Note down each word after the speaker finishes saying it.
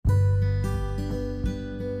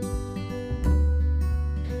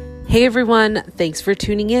Hey everyone, thanks for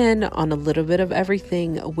tuning in on a little bit of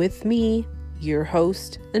everything with me, your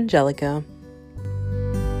host, Angelica.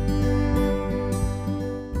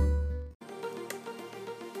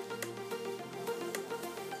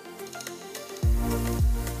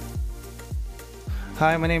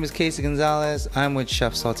 Hi, my name is Casey Gonzalez. I'm with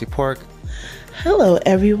Chef Salty Pork. Hello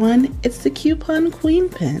everyone, it's the Coupon Queen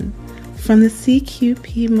Pin from the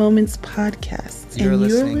CQP Moments podcast. You're and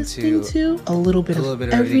listening you're listening to a little bit of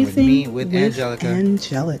everything with me, with Angelica.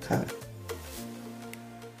 Angelica.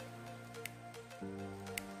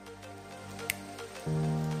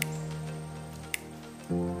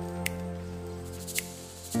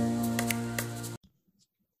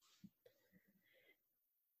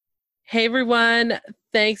 Hey everyone,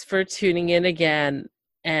 thanks for tuning in again.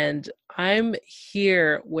 And I'm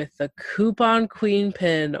here with the Coupon Queen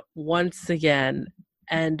Pin once again.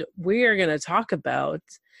 And we are going to talk about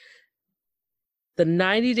the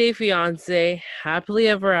 90-Day Fiancé, Happily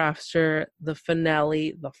Ever After, the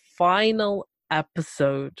finale, the final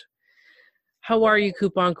episode. How are you,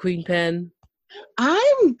 Coupon Queen Pin?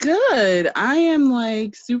 I'm good. I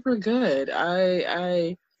am super good.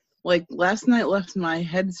 I last night left my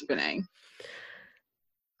head spinning.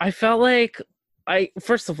 I felt like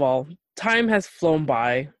first of all, time has flown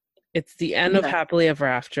by. It's the end of Happily Ever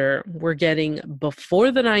After. We're getting before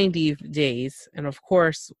the 90 days. And of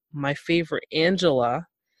course, my favorite Angela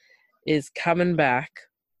is coming back.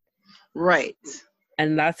 Right.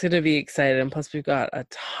 And that's going to be exciting. Plus, we've got a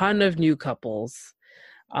ton of new couples.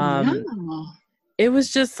 It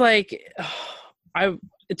was just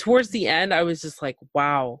towards the end, I was just like,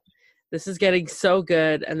 wow, this is getting so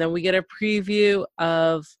good. And then we get a preview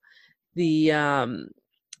of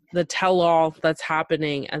the tell-all that's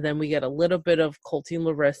happening, and then we get a little bit of Colty and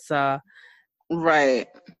Larissa. Right.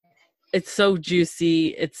 It's so juicy.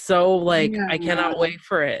 It's so I cannot wait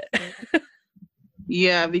for it.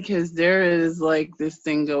 Yeah, because there is this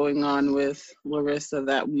thing going on with Larissa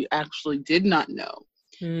that we actually did not know.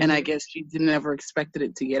 And I guess she never expected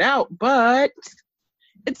it to get out, but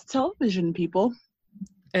it's television, people.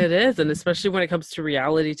 It is, and especially when it comes to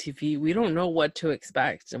reality TV, we don't know what to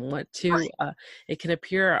expect and what to it can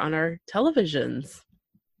appear on our televisions.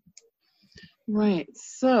 Right.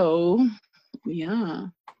 So, yeah.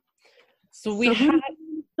 So we had to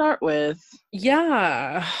start with.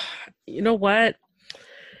 Yeah. You know what?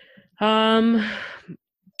 Well,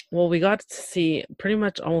 we got to see pretty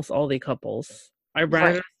much almost all the couples. I ran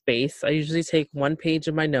out of space. I usually take one page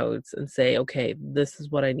of my notes and say, okay, this is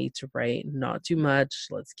what I need to write. Not too much.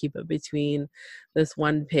 Let's keep it between this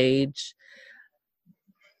one page.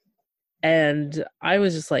 And I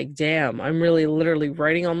was just like, damn, I'm really literally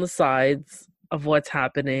writing on the sides of what's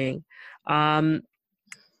happening. Can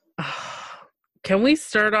we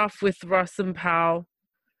start off with Russ and Pao?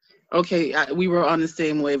 Okay, we were on the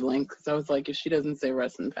same wavelength because I was like, if she doesn't say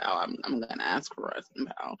Russ and Pao, I'm gonna ask for Russ and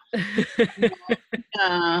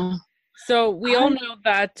Pao. So we all know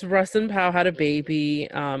that Russ and Pao had a baby.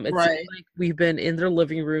 It's like we've been in their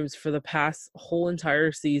living rooms for the past whole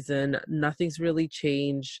entire season. Nothing's really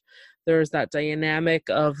changed. There's that dynamic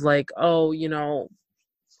of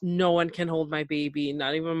no one can hold my baby,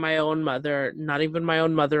 not even my own mother, not even my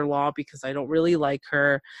own mother-in-law, because I don't really like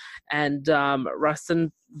her. And Russ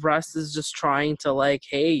is just trying to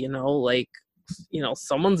hey,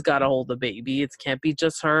 someone's got to hold the baby. It can't be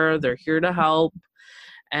just her. They're here to help.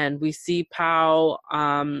 And we see Pao,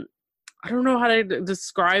 I don't know how to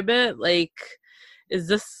describe it. Is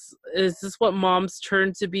this what moms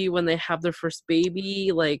turn to be when they have their first baby?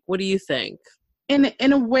 What do you think? In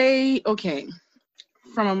a way, okay.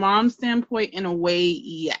 From a mom standpoint, in a way,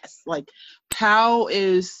 yes. Pao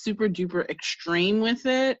is super duper extreme with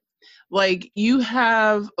it. You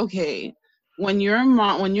have, when you're a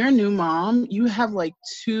new mom, you have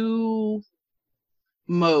two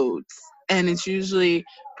modes, and it's usually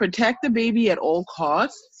protect the baby at all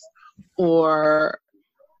costs, or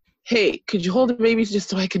hey, could you hold the baby just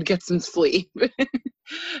so I could get some sleep?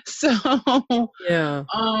 So yeah.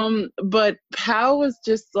 But Pao was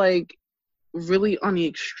just really on the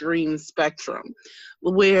extreme spectrum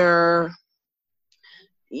where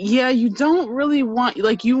you don't really want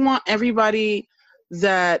you want everybody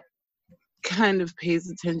that kind of pays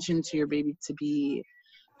attention to your baby to be,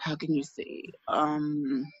 how can you say,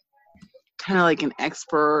 kind of like an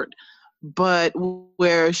expert, but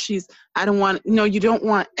where she's, you don't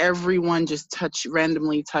want everyone just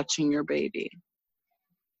randomly touching your baby.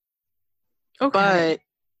 Okay. But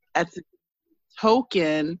at the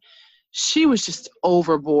token, she was just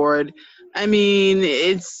overboard. I mean,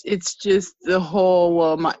 it's just the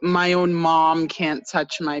whole, my own mom can't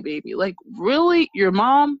touch my baby. Really? Your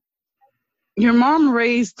mom? your mom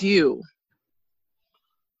raised you.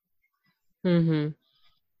 Mm-hmm.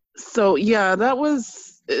 So yeah, that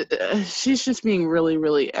was she's just being really,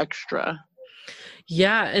 really extra.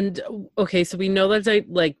 Yeah, and okay, so we know that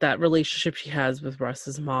like that relationship she has with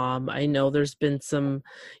Russ's mom. I know there's been some,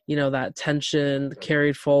 that tension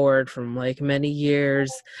carried forward from like many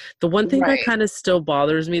years. The one thing that Right. kind of still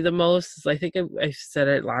bothers me the most is, I think I said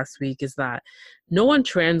it last week, is that no one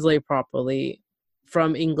translate properly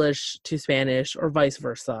from English to Spanish or vice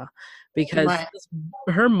versa, because Right.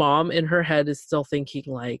 her mom in her head is still thinking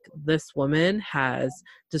like, this woman has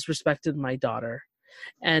disrespected my daughter.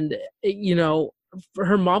 And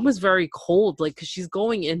her mom was very cold, like, because she's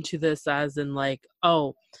going into this as in like,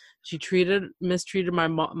 oh, she mistreated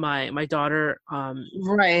my daughter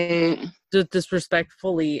Right.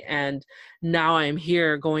 disrespectfully, and now I'm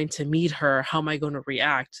here going to meet her. How am I going to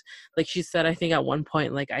react? Like she said, I think at one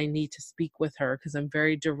point, like, I need to speak with her because I'm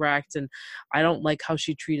very direct and I don't like how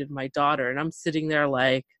she treated my daughter. And I'm sitting there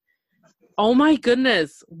like, oh my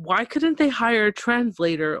goodness, why couldn't they hire a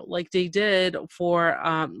translator like they did for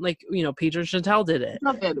Pedro and Chantel did it?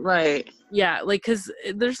 Right. Yeah, like, because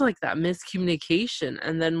there's like that miscommunication.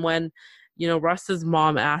 And then when Russ's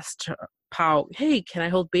mom asked Pau, hey, can I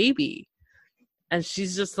hold baby? And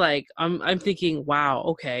she's just like, I'm thinking, wow,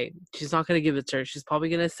 okay, she's not gonna give it to her, she's probably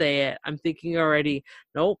gonna say it. I'm thinking already,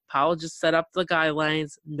 nope, Powell just set up the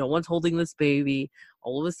guidelines, no one's holding this baby.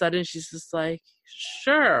 All of a sudden she's just like,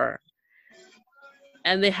 sure.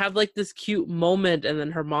 And they have like this cute moment, and then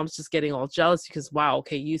her mom's just getting all jealous because, wow,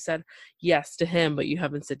 okay, you said yes to him, but you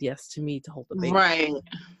haven't said yes to me to hold the baby. Right.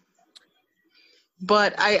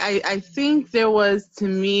 But I think there was, to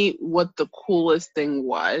me, what the coolest thing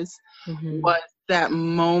was that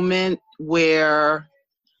moment where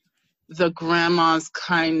the grandmas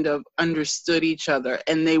kind of understood each other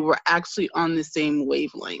and they were actually on the same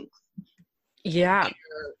wavelength. Yeah.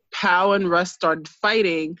 Pau and Russ started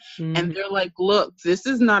fighting, and they're like, look, this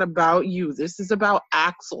is not about you. This is about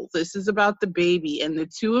Axel. This is about the baby. And the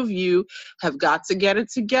two of you have got to get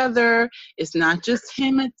it together. It's not just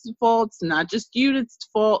him it's fault. It's not just you it's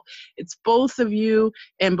fault. It's both of you.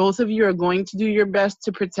 And both of you are going to do your best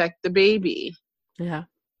to protect the baby. Yeah.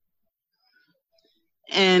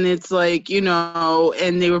 And it's like,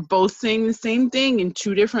 and they were both saying the same thing in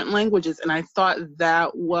two different languages. And I thought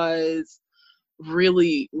that was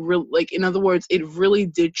really, like, in other words, it really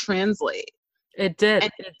did translate. It did.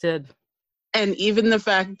 And even the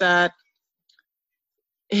fact that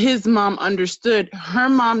his mom understood, her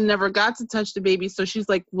mom never got to touch the baby, so she's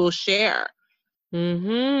like, we'll share.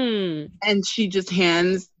 And she just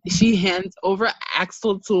hands over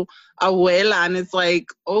Axel to Abuela, and it's like,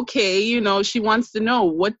 okay, she wants to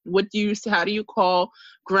know how do you call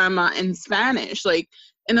grandma in Spanish? Like,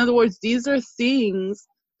 in other words, these are things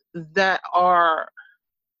that are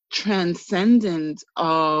transcendent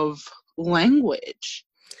of language.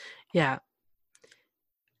 Yeah.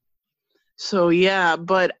 So yeah,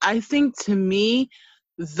 but I think, to me,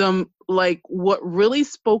 what really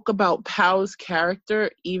spoke about Pau's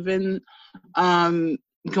character, even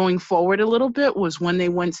going forward a little bit, was when they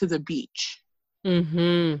went to the beach.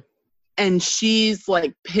 And she's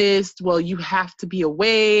like pissed, well, you have to be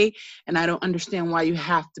away, and I don't understand why you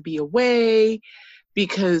have to be away,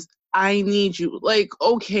 because I need you. Like,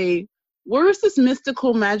 okay, where is this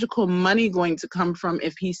mystical, magical money going to come from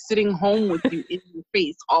if he's sitting home with you in your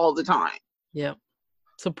face all the time? Yeah.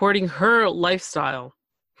 Supporting her lifestyle.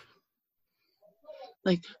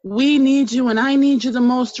 Like, we need you and I need you the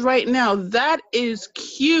most right now. That is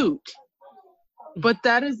cute. But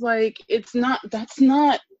that is like, that's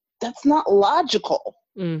not logical.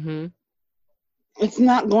 It's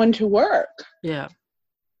not going to work. Yeah.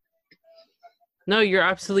 No, you're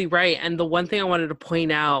absolutely right. And the one thing I wanted to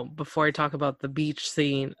point out before I talk about the beach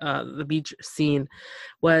scene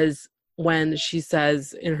was when she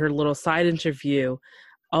says in her little side interview,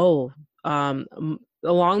 along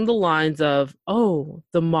the lines of,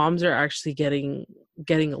 the moms are actually getting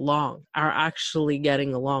along.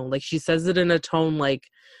 Like, she says it in a tone like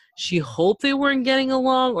she hoped they weren't getting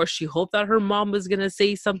along, or she hoped that her mom was going to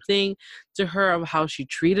say something to her of how she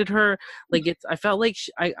treated her. Like, I felt like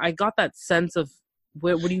I got that sense of,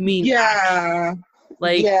 what do you mean? Yeah.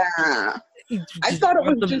 Like, yeah. I thought it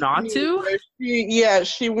was them just not to.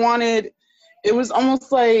 She wanted. It was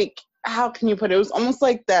almost like, how can you put it? It was almost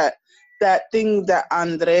like that thing that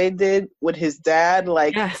Andre did with his dad.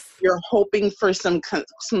 Like, yes. You're hoping for some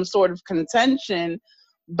sort of contention,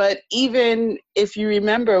 but even if you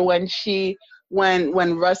remember when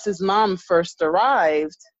Russ's mom first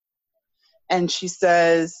arrived, and she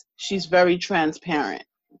says she's very transparent.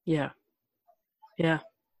 Yeah.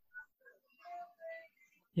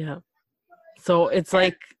 Yeah. So it's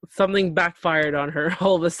like something backfired on her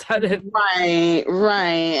all of a sudden. Right.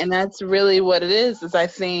 And that's really what it is I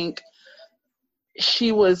think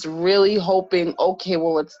she was really hoping, okay,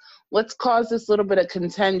 well, let's cause this little bit of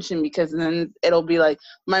contention, because then it'll be like,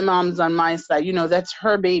 my mom's on my side. That's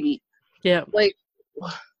her baby. Yeah. Like,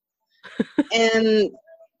 and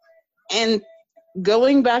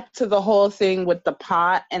going back to the whole thing with the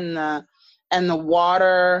pot and the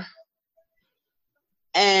water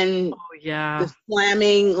and Yeah. the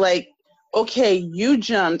slamming, like, okay, you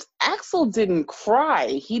jumped. Axel didn't cry.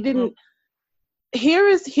 He didn't. Here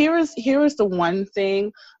is the one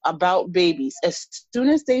thing about babies. As soon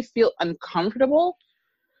as they feel uncomfortable,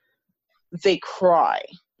 they cry.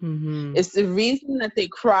 Mm-hmm. It's the reason that they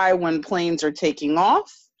cry when planes are taking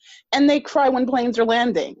off, and they cry when planes are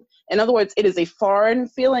landing. In other words, it is a foreign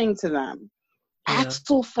feeling to them. Yeah.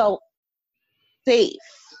 Axel felt safe.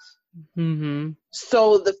 Mm-hmm.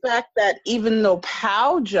 So the fact that even though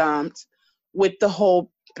Pow jumped with the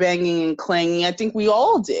whole banging and clanging, I think we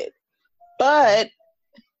all did. But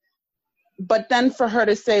then for her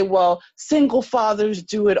to say, well, single fathers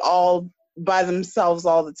do it all by themselves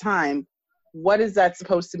all the time, what is that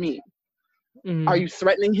supposed to mean? Mm-hmm. Are you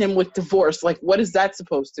threatening him with divorce? Like, what is that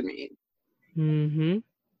supposed to mean? Mm-hmm.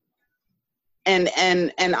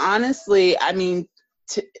 And honestly, I mean,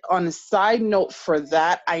 on a side note for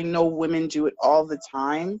that, I know women do it all the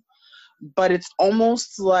time, but it's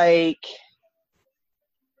almost like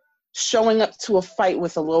showing up to a fight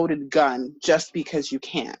with a loaded gun just because you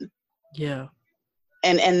can. Yeah.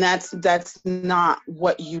 And that's not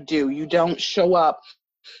what you do. You don't show up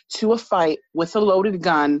to a fight with a loaded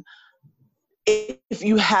gun if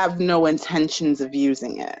you have no intentions of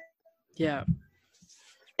using it. Yeah.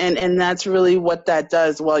 And that's really what that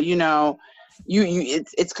does. Well,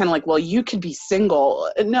 it's kind of like, well, you could be single.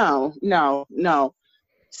 No.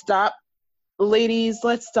 Stop, ladies.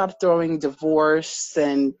 Let's stop throwing divorce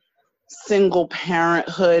and single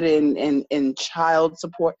parenthood and child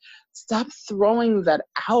support. Stop throwing that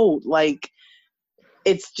out like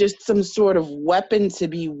it's just some sort of weapon to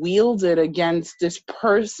be wielded against this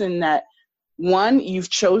person that, one, you've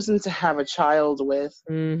chosen to have a child with,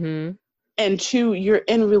 Mm-hmm. and two, you're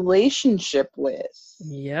in relationship with.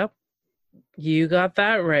 Yep. You got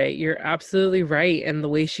that right. You're absolutely right. And the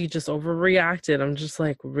way she just overreacted, I'm just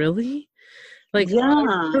like, really? Like, Yeah.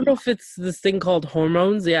 I don't know if it's this thing called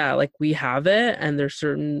hormones. Yeah, like we have it, and there's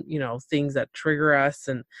certain, things that trigger us,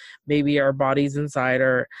 and maybe our bodies inside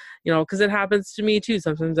are, because it happens to me too.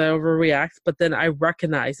 Sometimes I overreact, but then I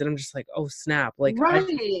recognize it. I'm just like, oh, snap. Like, I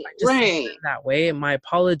just right. that way. And my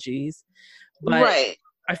apologies. But Right.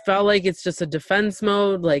 I felt like it's just a defense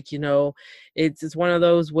mode. Like, it's one of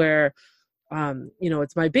those where,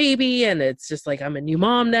 it's my baby, and it's just like I'm a new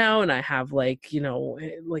mom now, and I have like,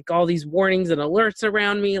 like all these warnings and alerts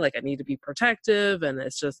around me, like I need to be protective, and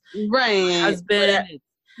it's just right. my husband.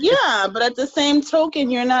 But at the same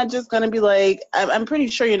token, you're not just going to be like, I'm pretty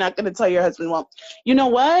sure you're not going to tell your husband, well, you know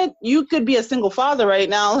what? You could be a single father right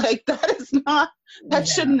now. Like that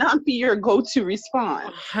should not be your go-to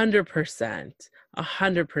response. 100%.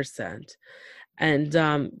 100%.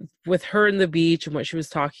 And with her in the beach and what she was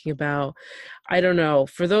talking about, I don't know,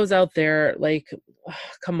 for those out there, like,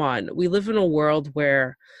 come on, we live in a world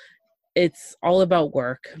where it's all about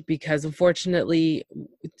work, because unfortunately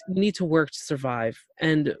we need to work to survive,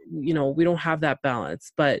 and we don't have that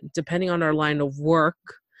balance. But depending on our line of work,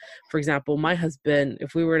 for example, my husband,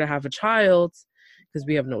 if we were to have a child, because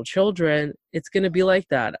we have no children, it's going to be like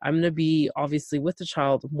that. I'm going to be obviously with the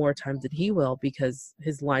child more time than he will, because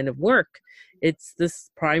his line of work, it's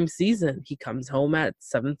this prime season. He comes home at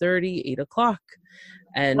 7:30, 8 o'clock.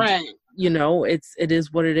 And, right. It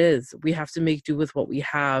is what it is. We have to make do with what we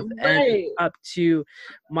have. Right. And up to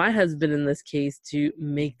my husband in this case to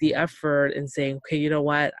make the effort and saying, okay, you know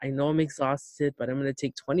what? I know I'm exhausted, but I'm going to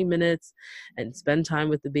take 20 minutes and spend time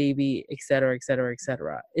with the baby, et cetera, et cetera, et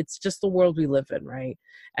cetera. It's just the world we live in, right?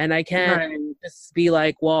 And I can't just be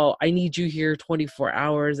like, well, I need you here 24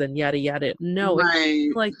 hours and yada, yada. No,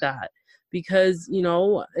 it's like that, because,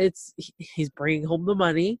 he's bringing home the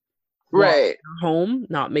money. Right. Home,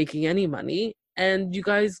 not making any money. And you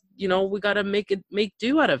guys, we got to make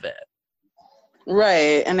do out of it.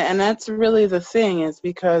 Right. And that's really the thing, is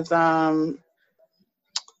because, to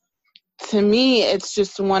me, it's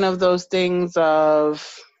just one of those things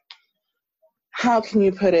of, how can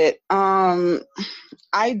you put it? I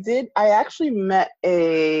actually met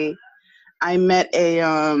a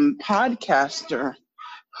podcaster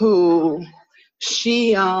who,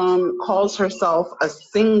 she calls herself a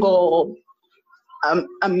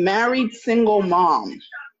married single mom.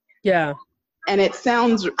 Yeah. And it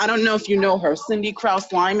sounds, I don't know if you know her, Cindy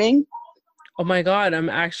Kraus-Liming. Oh my God, I'm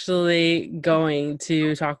actually going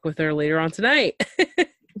to talk with her later on tonight.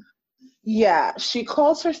 Yeah, she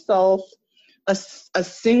calls herself a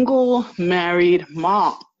single married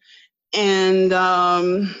mom. And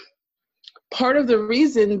part of the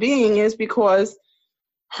reason being is because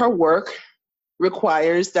her work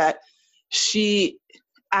requires that she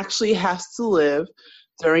actually has to live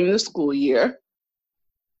during the school year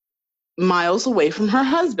miles away from her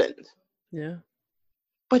husband. Yeah.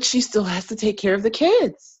 But she still has to take care of the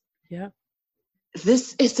kids. Yeah.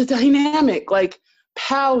 This is the dynamic. Like,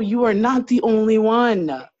 Pal, you are not the only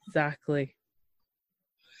one. Exactly.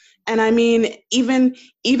 And I mean, even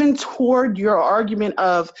toward your argument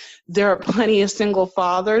of there are plenty of single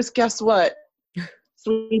fathers, guess what?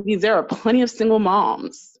 Sweetie, there are plenty of single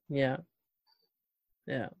moms. Yeah.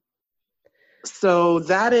 Yeah. So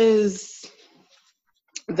that is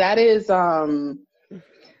I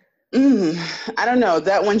don't know,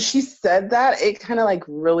 that when she said that, it kind of like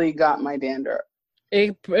really got my dander.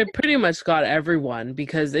 It pretty much got everyone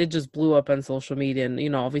because it just blew up on social media,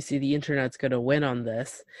 and obviously the internet's gonna win on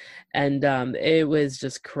this, and it was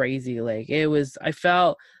just crazy. Like I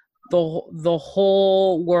felt the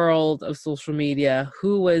whole world of social media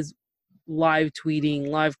who was live tweeting,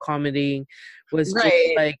 live commenting, was just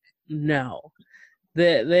Right. like, no,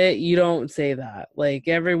 that you don't say that. Like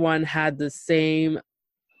everyone had the same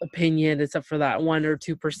opinion except for that 1 or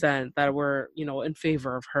 2% that were in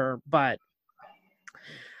favor of her, but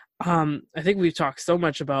I think we've talked so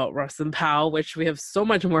much about Russ and Powell, which we have so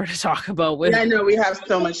much more to talk about with. Yeah, I know we have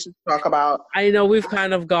so much to talk about. I know we've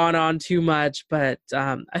kind of gone on too much, but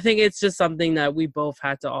I think it's just something that we both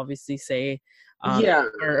had to obviously say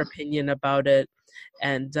our opinion about it.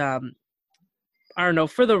 And I don't know,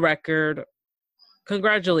 for the record,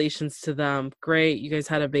 congratulations to them. Great. You guys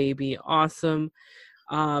had a baby. Awesome.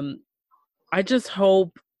 I just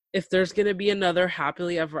hope if there's going to be another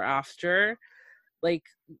happily ever after, like,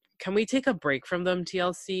 can we take a break from them,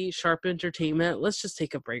 TLC, Sharp Entertainment? Let's just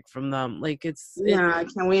take a break from them. Like, can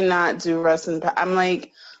we not do Russ and Pat? I'm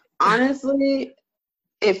like, honestly,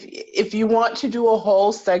 if you want to do a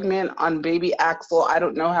whole segment on baby Axel, I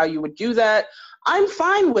don't know how you would do that. I'm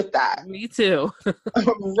fine with that. Me too.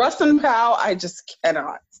 Russ and Powell, I just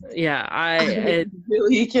cannot. Yeah, I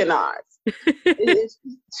really cannot.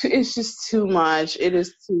 It's just too much. It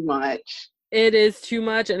is too much. It is too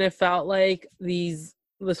much, and it felt like this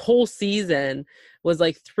whole season was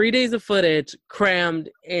like 3 days of footage crammed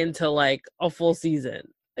into like a full season,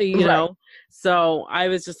 you know? So I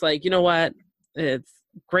was just like, you know what? It's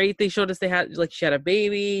great they showed us she had a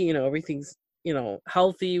baby, everything's,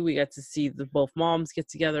 healthy. We got to see both moms get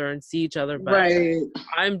together and see each other. But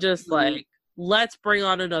I'm just like, let's bring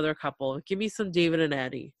on another couple. Give me some David and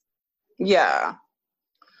Addie. Yeah.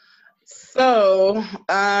 So,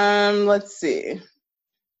 let's see.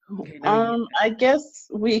 Okay, I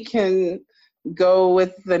guess we can go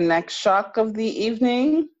with the next shock of the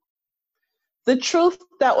evening. The truth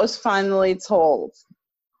that was finally told.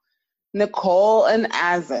 Nicole and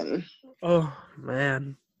Asin. Oh,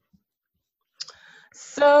 man.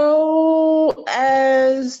 So,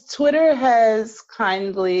 as Twitter has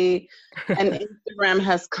kindly and Instagram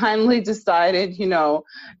has kindly decided,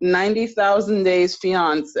 90,000 days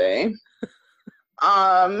fiancé.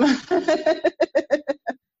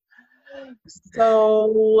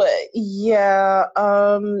 So, yeah,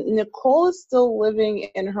 Nicole is still living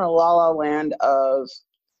in her la la land of,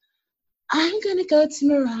 I'm going to go to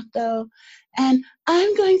Morocco and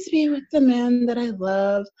I'm going to be with the man that I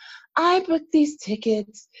love. I booked these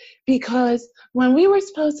tickets because when we were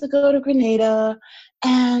supposed to go to Grenada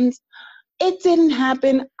and it didn't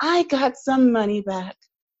happen, I got some money back.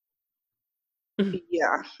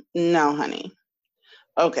 Yeah, no, honey.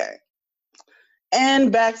 Okay.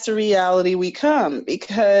 And back to reality we come,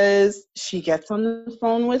 because she gets on the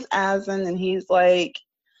phone with Asin and he's like,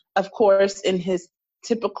 of course, in his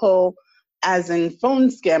typical Asin phone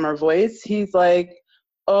scammer voice, he's like,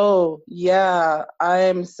 oh, yeah, I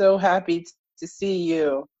am so happy to see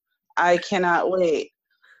you. I cannot wait.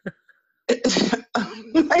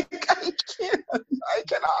 Like, I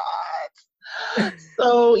cannot.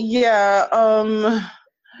 So, yeah,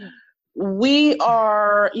 we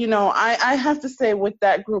are, I have to say with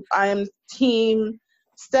that group, I am team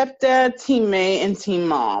stepdad, team May, and team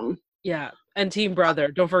mom. Yeah, and team brother.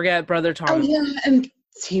 Don't forget brother Tom. Oh, yeah, and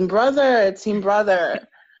team brother. So,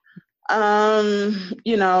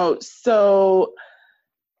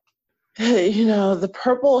 the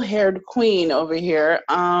purple-haired queen over here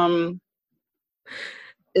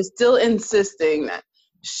is still insisting that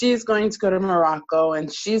she's going to go to Morocco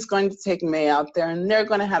and she's going to take May out there and they're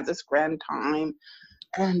going to have this grand time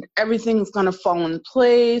and everything's going to fall in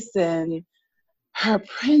place and her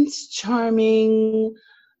Prince Charming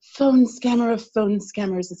phone scammer of phone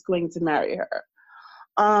scammers is going to marry her.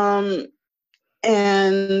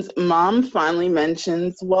 And mom finally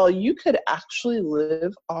mentions, well, you could actually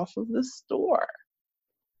live off of the store.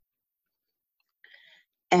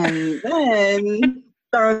 And then,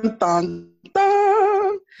 dun, dun,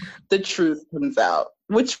 dun, the truth comes out,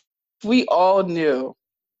 which we all knew.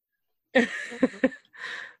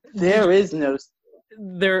 There is no store.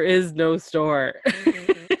 There is no store.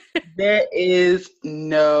 There is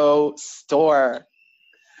no store.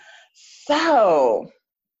 So,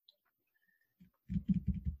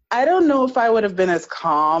 I don't know if I would have been as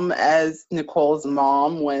calm as Nicole's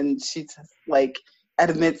mom when she just, like,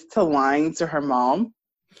 admits to lying to her mom.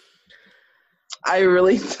 I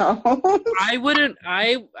really don't. I wouldn't.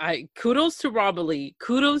 I kudos to Robalee.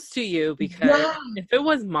 Kudos to you, because if it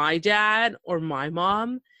was my dad or my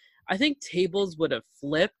mom, I think tables would have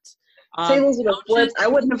flipped. Tables would have flipped. I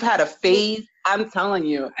wouldn't have had a face. I'm telling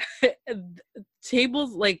you.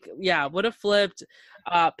 Tables, like, yeah, would have flipped.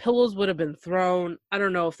 Pillows would have been thrown. I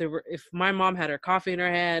don't know if my mom had her coffee in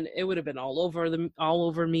her hand, it would have been all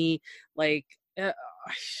over me. Like,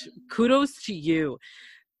 kudos to you.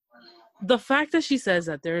 The fact that she says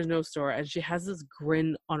that there is no store and she has this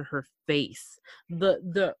grin on her face,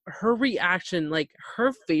 her reaction, like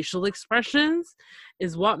her facial expressions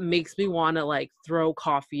is what makes me want to like throw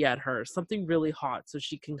coffee at her, something really hot, so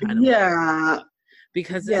she can kind of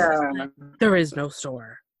because like, there is no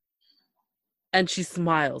store. And she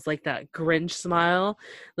smiles like that Grinch smile,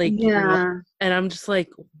 like, and I'm just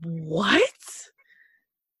like, what?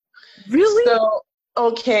 Really? So,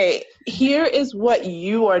 okay, here is what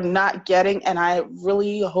you are not getting, and I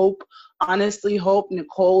really honestly hope,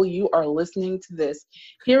 Nicole, you are listening to this.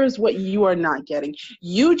 Here is what you are not getting.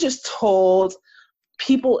 You just told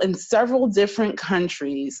people in several different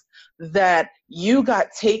countries that you got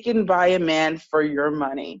taken by a man for your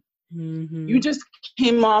money. Mm-hmm. You just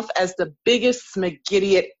came off as the biggest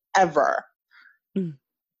smigidiot ever.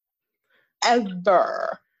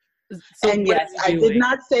 Ever. So and yes, I did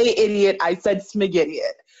not say idiot. I said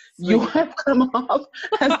smigidiot. You have come off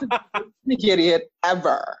as the biggest smigidiot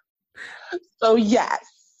ever. So yes.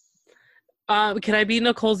 Can I be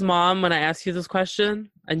Nicole's mom when I ask you this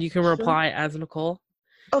question? And you can reply as Nicole?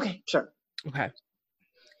 Okay, sure. Okay.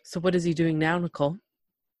 So what is he doing now, Nicole?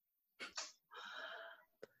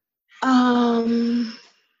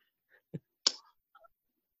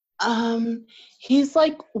 He's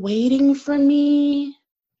like waiting for me.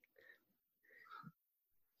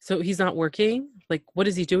 So he's not working? Like, what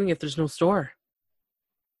is he doing if there's no store?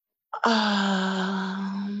 You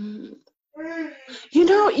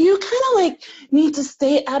know, you kind of like need to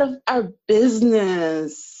stay out of our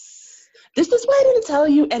business. This is why I didn't tell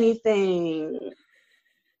you anything.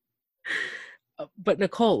 But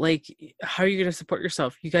Nicole, like, how are you going to support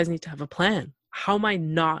yourself? You guys need to have a plan. How am I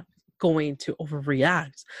not going to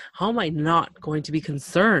overreact? How am I not going to be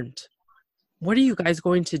concerned? What are you guys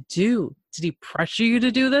going to do? Did he pressure you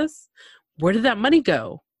to do this? Where did that money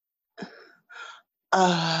go?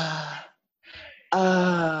 Well,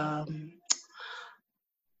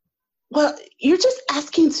 you're just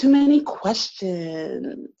asking too many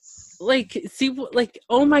questions. Like, see, like,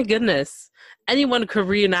 oh my goodness. Anyone could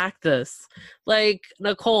reenact this. Like,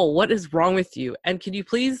 Nicole, what is wrong with you? And can you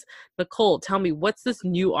please, Nicole, tell me, what's this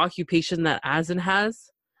new occupation that Asin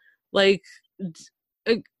has? Like,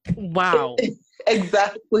 wow.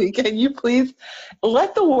 Exactly. Can you please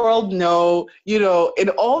let the world know, you know, in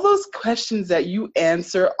all those questions that you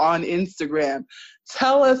answer on Instagram,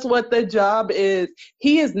 tell us what the job is.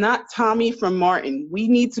 He is not Tommy from Martin. We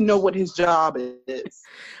need to know what his job is.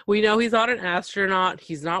 We know he's not an astronaut.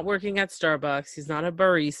 He's not working at Starbucks. He's not a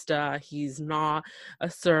barista. He's not a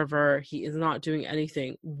server. He is not doing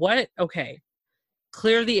anything. What? Okay.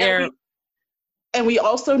 Clear the air. And we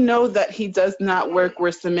also know that he does not work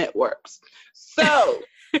where cement works. So,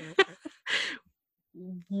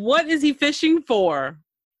 what is he fishing for?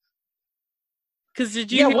 Because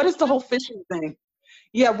did you? Yeah, what is the whole fishing thing?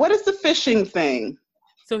 Yeah, what is the fishing thing?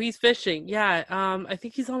 So he's fishing. Yeah, I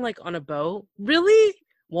think he's on a boat. Really?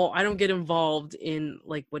 Well, I don't get involved in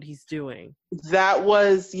like what he's doing. That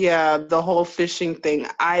was the whole fishing thing.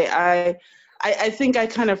 I think I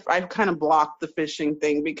kind of blocked the fishing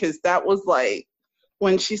thing because that was like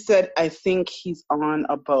when she said, I think he's on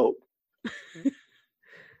a boat.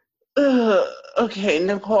 Okay,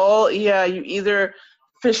 Nicole, yeah, you either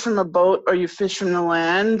fish from a boat or you fish from the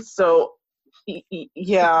land. So,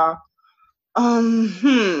 yeah.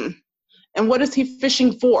 And what is he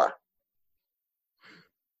fishing for?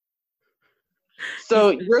 So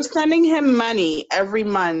you're sending him money every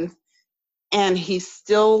month and he's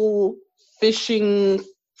still fishing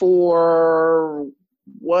for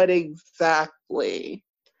what exactly?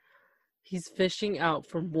 He's fishing out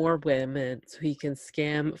for more women so he can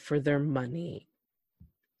scam for their money.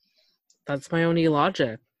 That's my only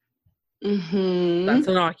logic. That's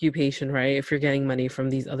an occupation, right? If you're getting money from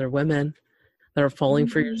these other women that are falling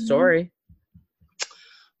for your story.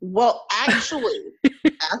 Well,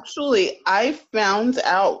 actually, I found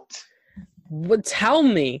out. What? Tell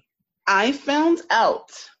me. I found out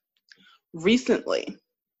recently,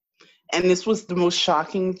 and this was the most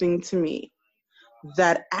shocking thing to me,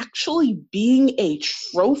 that actually being a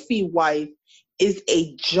trophy wife is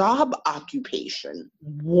a job occupation.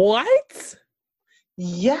 What?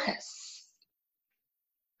 Yes.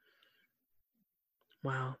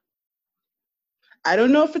 Wow. I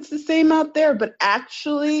don't know if it's the same out there, but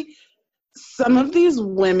actually some of these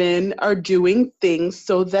women are doing things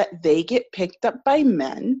so that they get picked up by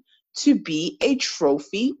men to be a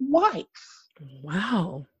trophy wife.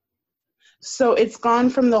 Wow. So it's gone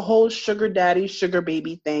from the whole sugar daddy, sugar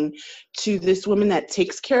baby thing to this woman that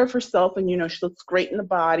takes care of herself and, she looks great in the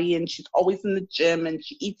body and she's always in the gym and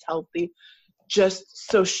she eats healthy just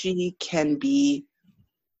so she can be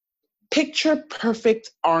picture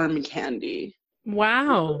perfect arm candy.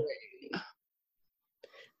 Wow.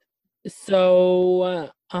 So,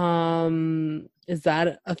 is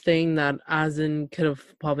that a thing that Asin could have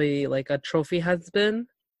probably like a trophy husband?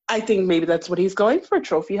 I think maybe that's what he's going for,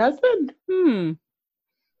 trophy husband.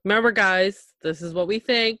 Remember, guys, this is what we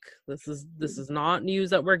think. This is not news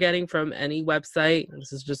that we're getting from any website.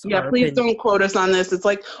 This is just our please opinion. Don't quote us on this. It's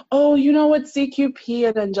like, oh, you know what, CQP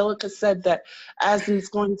and Angelica said that Asin's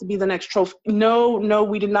going to be the next trophy. No,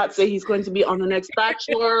 we did not say he's going to be on the next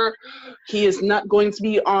Bachelor. He is not going to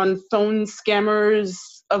be on Phone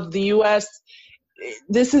Scammers of the U.S.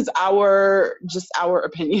 This is our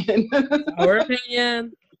opinion. Our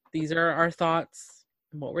opinion. These are our thoughts,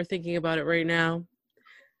 what we're thinking about it right now.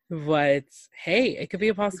 But hey, it could be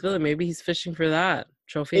a possibility. Maybe he's fishing for that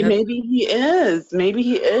trophy. Maybe he is.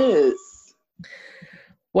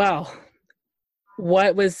 Well,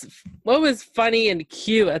 what was funny and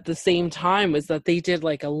cute at the same time was that they did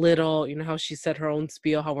like a little, how she said her own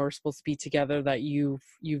spiel, how we're supposed to be together, that you've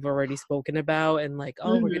already spoken about, and like,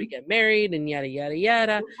 oh, we're gonna get married and yada yada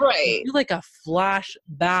yada. Right. Do like a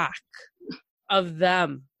flashback of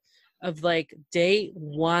them, of like day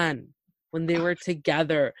one when they were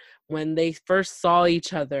together, when they first saw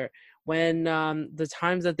each other, when the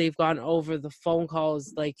times that they've gone over the phone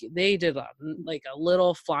calls, like they did a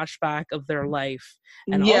little flashback of their life.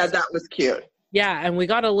 And yeah, also, that was cute. Yeah, and we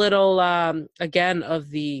got a little again of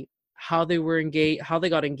the how they were engaged, how they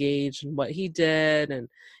got engaged, and what he did, and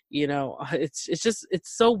it's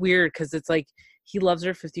so weird because it's like he loves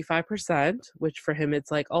her 55%, which for him it's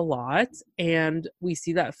like a lot, and we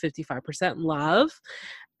see that 55% love.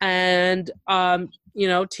 And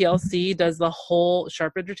TLC does the whole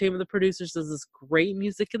Sharp Entertainment, the producers, does this great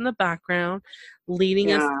music in the background,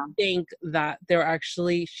 leading us to think that they're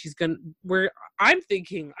actually I'm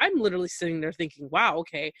literally sitting there thinking, wow,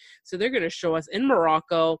 okay, so they're gonna show us in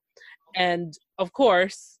Morocco, and of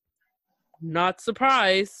course, not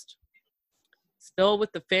surprised, still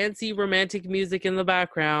with the fancy romantic music in the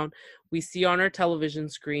background, we see on our television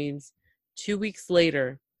screens 2 weeks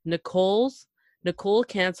later, Nicole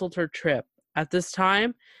canceled her trip. At this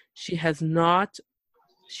time, she has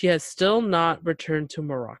still not returned to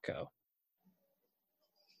Morocco.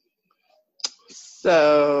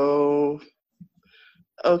 So,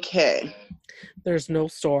 okay. There's no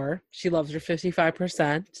store. She loves her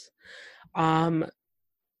 55%.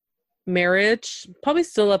 Marriage, probably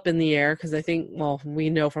still up in the air because I think, we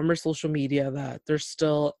know from her social media that they're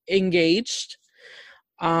still engaged.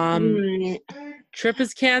 Trip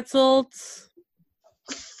is canceled.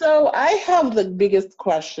 So I have the biggest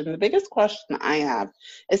question. The biggest question I have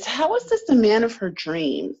is, how is this the man of her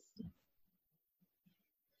dreams?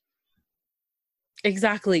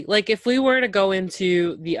 Exactly. Like if we were to go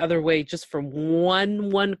into the other way just for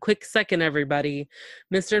one quick second, everybody,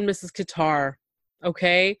 Mr. and Mrs. Qatar,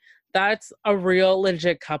 okay? That's a real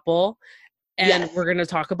legit couple. And we're going to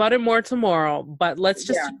talk about it more tomorrow, but let's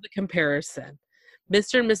just do the comparison.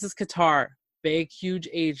 Mr. and Mrs. Qatar, big, huge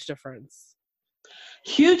age difference.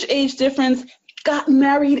 Huge age difference. Got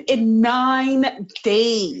married in 9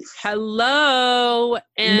 days. Hello.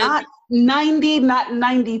 And not 90, not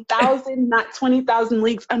 90,000, not 20,000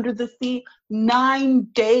 leagues under the sea. 9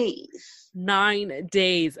 days. 9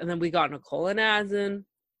 days. And then we got Nicole and Asin.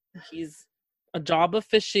 He's a job of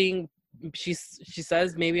fishing. She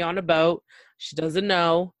says maybe on a boat. She doesn't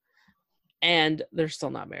know, and they're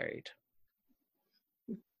still not married.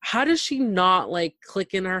 How does she not like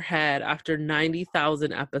click in her head after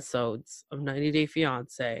 90,000 episodes of 90 Day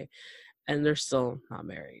Fiancé, and they're still not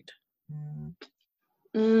married?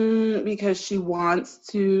 Because she wants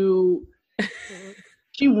to.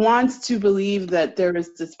 She wants to believe that there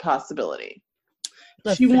is this possibility.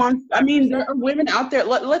 She wants, I mean, there are women out there,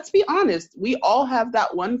 let's be honest, we all have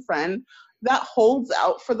that one friend that holds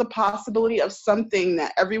out for the possibility of something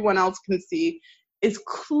that everyone else can see is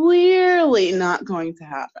clearly not going to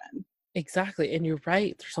happen. Exactly, and you're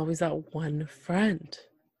right. There's always that one friend.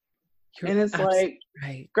 And it's like,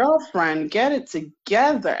 girlfriend, get it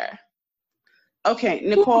together. Okay,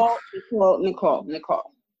 Nicole.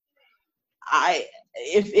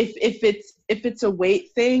 If it's a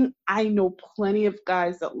weight thing, I know plenty of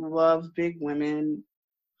guys that love big women.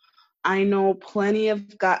 I know plenty of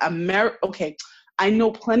I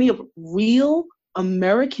know plenty of real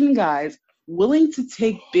American guys willing to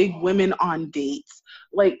take big women on dates.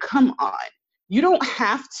 Like, come on. You don't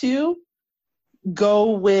have to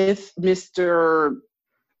go with Mr.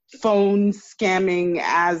 phone scamming,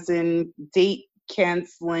 as in date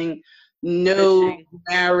canceling, no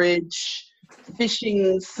marriage,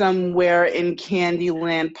 fishing somewhere in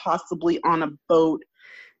Candyland, possibly on a boat,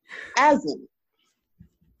 as in.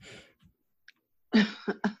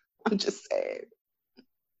 I'm just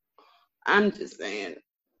saying.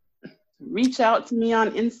 Reach out to me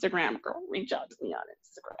on Instagram, girl. Reach out to me on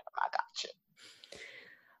Instagram. I got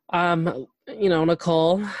you.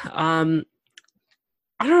 Nicole, I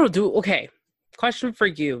don't know, okay. Question for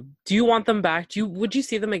you. Do you want them back? Would you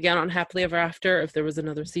see them again on Happily Ever After if there was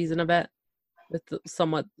another season of it with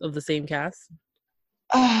somewhat of the same cast?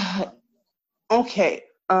 Okay.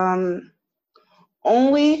 The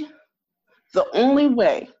only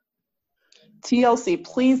way, TLC,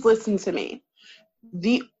 please listen to me.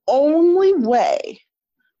 The only way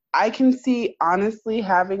I can see honestly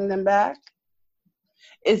having them back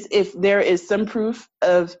is if there is some proof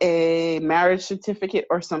of a marriage certificate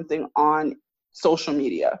or something on social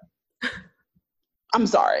media. I'm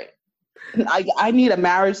sorry. I need a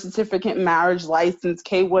marriage certificate, marriage license,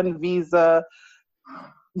 K-1 visa,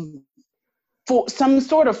 for some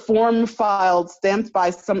sort of form filed, stamped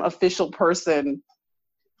by some official person.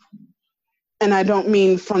 And I don't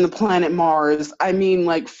mean from the planet Mars. I mean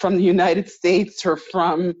like from the United States or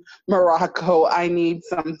from Morocco. I need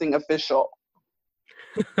something official.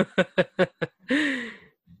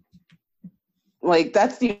 Like,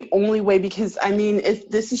 that's the only way, because I mean,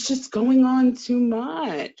 this is just going on too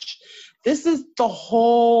much. This is the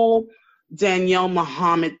whole Danielle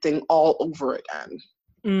Muhammad thing all over again.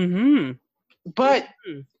 Mm-hmm. But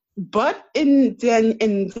in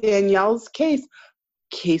Danielle's case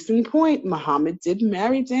in point, Muhammad did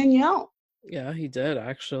marry Danielle. Yeah, he did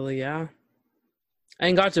actually. Yeah,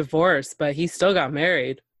 and got divorced, but he still got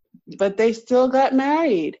married. But they still got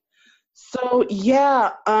married. So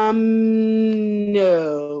yeah, no.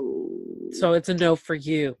 So it's a no for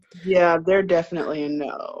you. Yeah, they're definitely a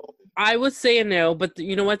no. I would say a no, but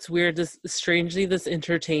you know what's weird? This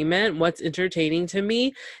entertainment, what's entertaining to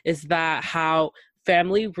me is that how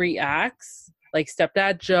family reacts, like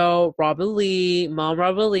stepdad Joe, Robert Lee, mom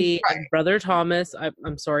Robert Lee, right, and brother Thomas.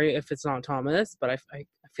 I'm sorry if it's not Thomas, but I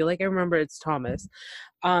feel like I remember it's Thomas.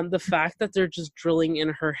 The fact that they're just drilling in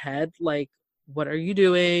her head, like, what are you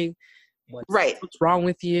doing? What's wrong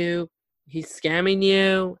with you? He's scamming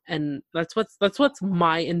you. And that's what's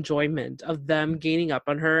my enjoyment of them gaining up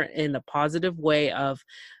on her in a positive way of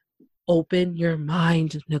open your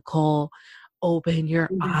mind, Nicole. Open your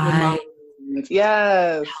eyes.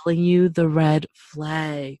 Yes. Telling you the red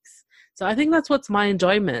flags. So I think that's what's my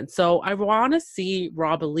enjoyment. So I want to see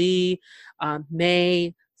Robert Lee,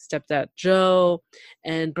 May, stepdad Joe,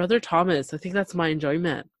 and brother Thomas. I think that's my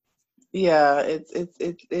enjoyment. Yeah,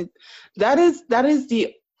 that is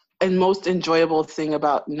the most enjoyable thing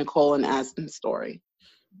about Nicole and Aston's story.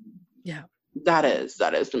 Yeah. That is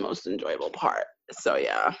the most enjoyable part. So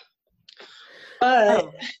yeah.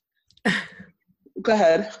 But go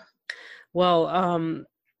ahead. Well,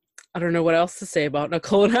 I don't know what else to say about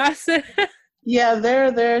Nicole and Aston. Yeah,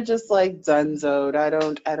 they're just like dunzoed. I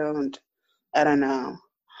don't know.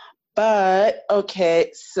 But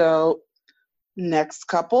okay, so next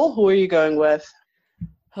couple, who are you going with?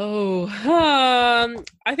 Oh,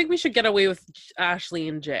 I think we should get away with Ashley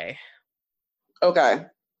and Jay. Okay.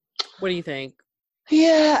 What do you think?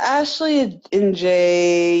 Yeah, Ashley and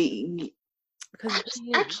Jay.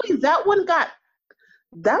 Actually, that one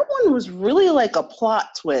was really like a plot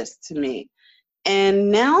twist to me. And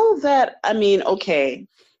now that, I mean, okay,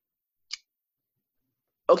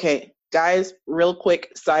 guys, real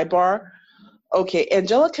quick sidebar. Okay,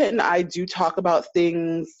 Angelica and I do talk about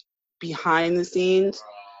things behind the scenes.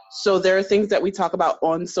 So there are things that we talk about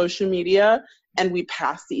on social media and we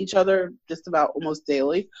pass to each other just about almost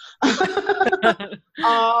daily.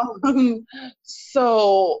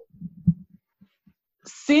 So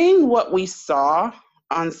seeing what we saw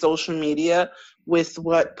on social media with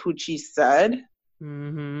what Poochie said,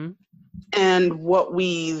 Mm-hmm. and what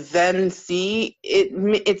we then see,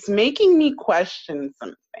 it's making me question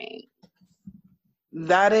something.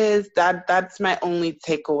 That's my only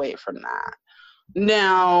takeaway from that.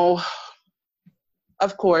 Now,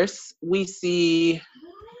 of course, we see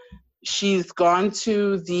she's gone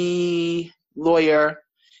to the lawyer,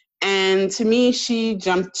 and to me,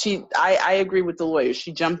 I agree with the lawyer.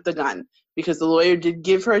 She jumped the gun because the lawyer did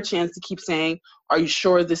give her a chance to keep saying, "Are you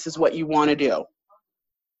sure this is what you want to do?"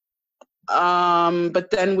 But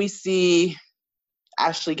then we see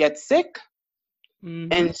Ashley get sick,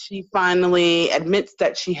 and she finally admits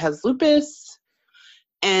that she has lupus.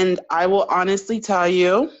 And I will honestly tell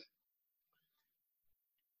you,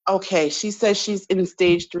 okay, she says she's in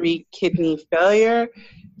stage 3 kidney failure.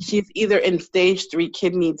 She's either in stage 3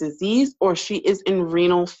 kidney disease or she is in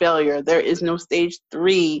renal failure. There is no stage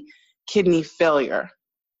 3 kidney failure.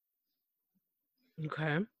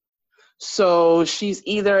 Okay. So she's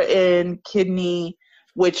either in kidney,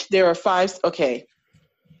 which there are 5. Okay,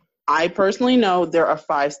 I personally know there are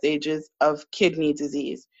 5 stages of kidney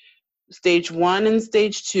disease. Stage 1 and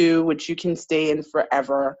stage 2, which you can stay in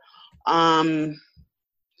forever.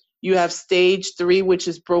 You have stage 3, which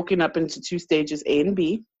is broken up into 2 stages, A and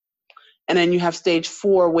B. And then you have stage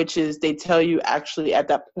 4, which is, they tell you actually at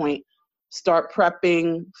that point, start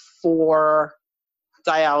prepping for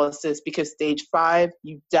dialysis, because stage 5,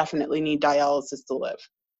 you definitely need dialysis to live.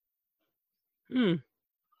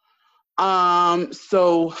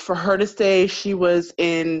 So for her to say she was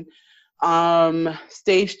in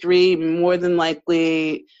stage 3, more than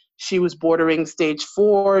likely she was bordering stage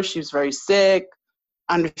 4. She was very sick.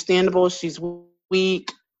 Understandable. She's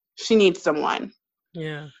weak. She needs someone.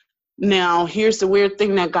 Yeah. Now, here's the weird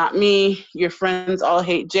thing that got me. Your friends all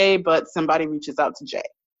hate Jay, but somebody reaches out to Jay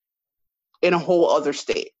in a whole other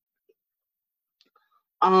state.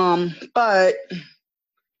 But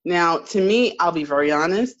now, to me, I'll be very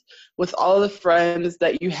honest, with all the friends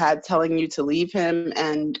that you had telling you to leave him,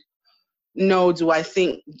 and no,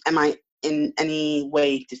 am I in any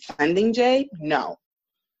way defending Jay? No.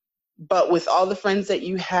 But with all the friends that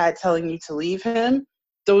you had telling you to leave him,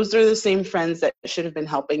 those are the same friends that should have been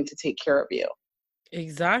helping to take care of you.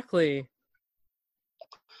 Exactly.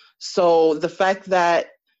 So the fact that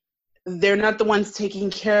they're not the ones taking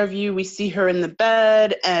care of you, we see her in the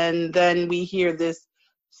bed, and then we hear this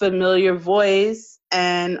familiar voice,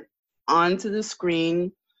 and onto the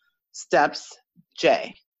screen steps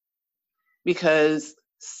Jay. Because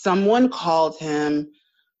someone called him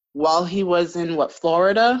while he was in,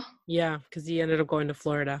 Florida? Yeah, because he ended up going to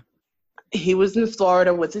Florida. He was in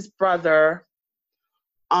Florida with his brother.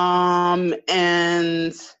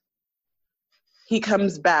 And he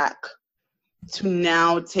comes back to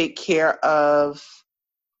now take care of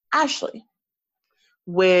Ashley,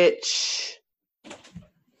 which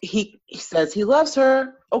he says he loves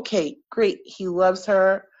her. Okay, great. He loves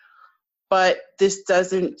her. But this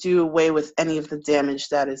doesn't do away with any of the damage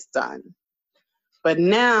that is done. But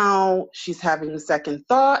now she's having second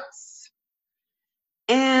thoughts,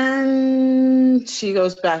 and she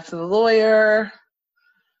goes back to the lawyer,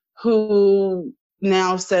 who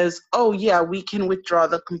now says, oh yeah, we can withdraw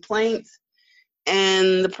the complaint.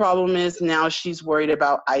 And the problem is now she's worried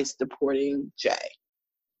about ICE deporting Jay.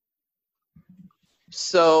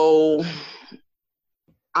 So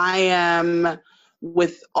I am,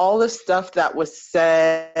 with all the stuff that was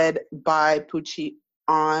said by Poochie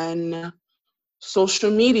on social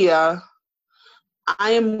media,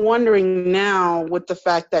 I am wondering now, with the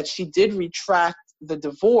fact that she did retract the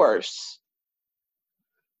divorce,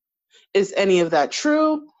 is any of that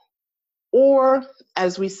true? Or,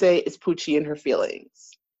 as we say, is Poochie in her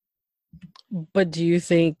feelings? But do you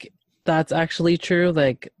think that's actually true?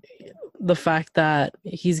 Like, the fact that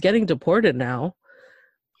he's getting deported now.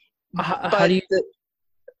 How do you...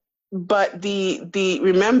 But the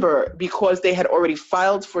remember, because they had already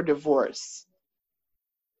filed for divorce,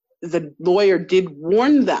 the lawyer did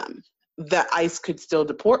warn them that ICE could still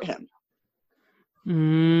deport him.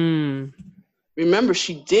 Remember,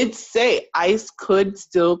 she did say ICE could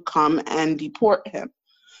still come and deport him.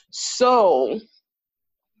 So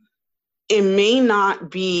it may not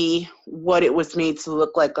be what it was made to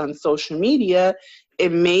look like on social media.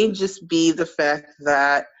 It may just be the fact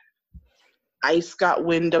that ICE got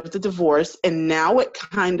wind of the divorce, and now it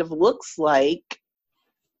kind of looks like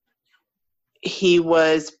he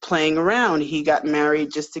was playing around. He got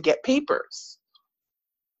married just to get papers.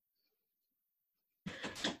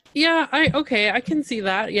 Yeah, I can see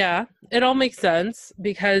that. Yeah, it all makes sense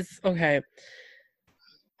because okay,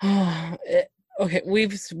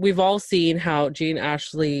 we've all seen how Jane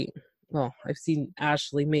Ashley. Well, I've seen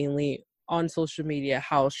Ashley mainly on social media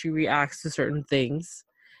how she reacts to certain things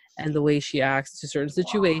and the way she acts to certain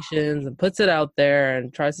situations and puts it out there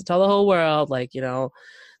and tries to tell the whole world, like,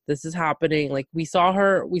 this is happening. Like, we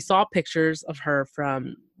saw pictures of her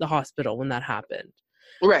from the hospital when that happened.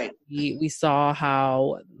 Right. We saw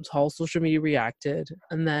how whole social media reacted,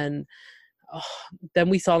 and then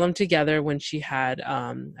we saw them together when she had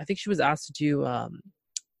I think she was asked to do a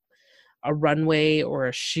runway or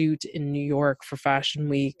a shoot in New York for Fashion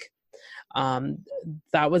Week.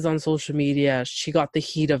 That was on social media. She got the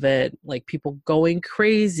heat of it, like people going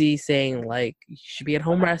crazy saying like, you should be at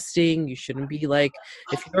home resting, you shouldn't be, like,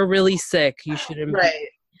 if you're really sick, you shouldn't be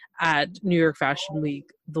at New York Fashion Week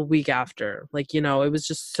the week after. Like, it was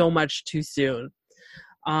just so much too soon.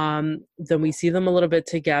 Then we see them a little bit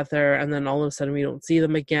together, and then all of a sudden we don't see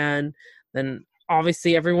them again. Then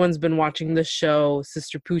obviously everyone's been watching the show,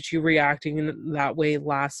 Sister Poochie reacting in that way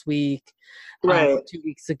last week, 2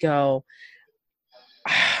 weeks ago.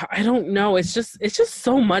 I don't know. It's just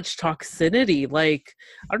so much toxicity. Like,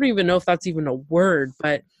 I don't even know if that's even a word,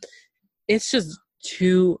 but it's just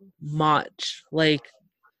too much. Like,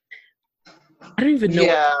 I don't even know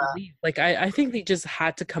what to believe. Like, I think they just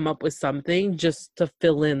had to come up with something just to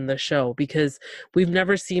fill in the show, because we've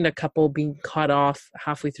never seen a couple being cut off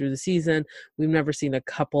halfway through the season. We've never seen a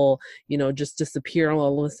couple, just disappear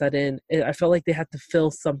all of a sudden. I felt like they had to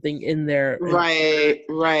fill something in there. Right.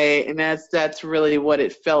 And that's really what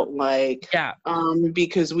it felt like. Yeah.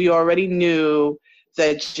 Because we already knew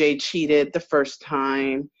that Jay cheated the first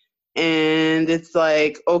time. And it's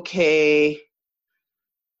like, okay,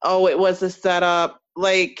 oh, it was a setup.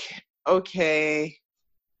 Like, okay.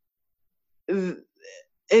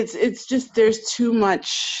 It's just, there's too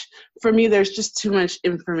much, for me, there's just too much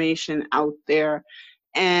information out there.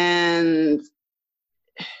 And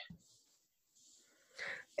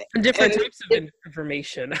different types of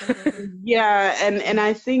information. Yeah, and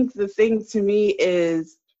I think the thing to me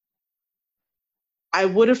is, I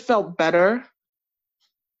would have felt better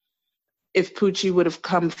if Poochie would have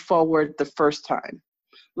come forward the first time.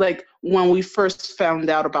 Like, when we first found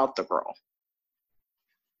out about the girl.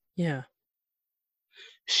 Yeah.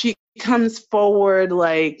 She comes forward,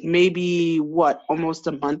 like, maybe, almost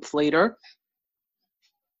a month later.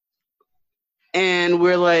 And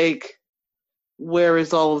we're like, where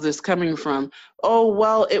is all of this coming from? Oh,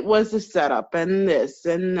 well, it was a setup, and this,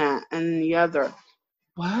 and that, and the other.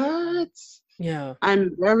 What? Yeah.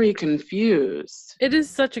 I'm very confused. It is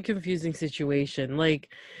such a confusing situation. Like,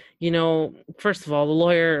 first of all, the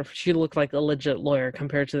lawyer, she looked like a legit lawyer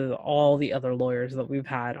compared to all the other lawyers that we've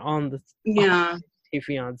had on the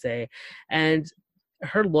Fiancé. And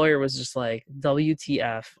her lawyer was just like,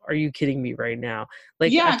 WTF, are you kidding me right now?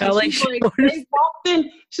 Like, yeah, I felt like they walked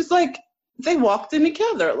in. She's like, they walked in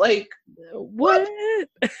together. Like, what?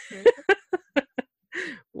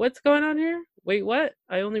 What's going on here? Wait, what?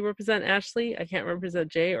 I only represent Ashley. I can't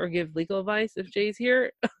represent Jay or give legal advice if Jay's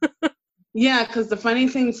here. Yeah, because the funny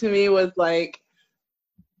thing to me was, like,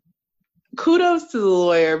 kudos to the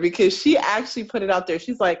lawyer, because she actually put it out there.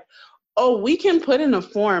 She's like, oh, we can put in a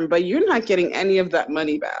form, but you're not getting any of that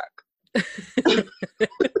money back.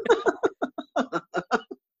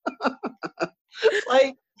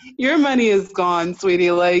 Like, your money is gone,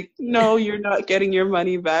 sweetie. Like, no, you're not getting your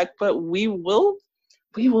money back, but we will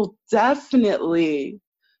definitely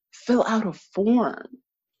fill out a form.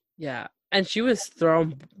 Yeah. And she was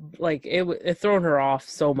thrown, like, it thrown her off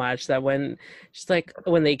so much that when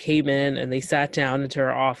they came in and they sat down into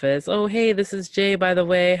her office, oh, hey, this is Jay, by the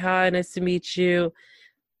way. Hi, nice to meet you.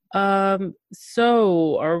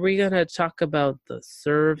 So are we going to talk about the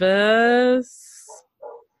service?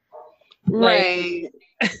 Right.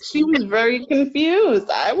 She was very confused.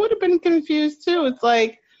 I would have been confused too. It's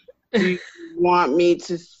like, do you want me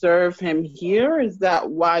to serve him here? Is that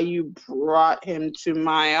why you brought him to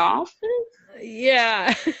my office?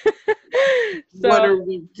 Yeah. So, what are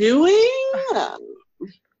we doing?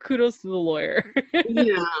 Kudos to the lawyer.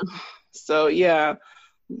 Yeah. So, yeah,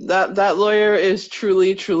 that lawyer is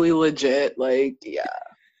truly, truly legit. Like, yeah.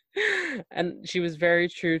 And she was very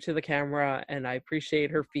true to the camera, and I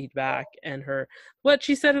appreciate her feedback and her what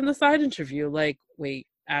she said in the side interview. Like, wait,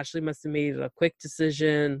 Ashley must have made a quick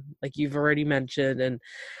decision, like you've already mentioned, and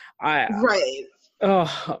I Right.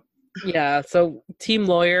 oh yeah. So team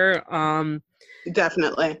lawyer,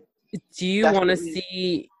 Definitely. do you want to Definitely.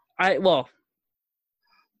 see?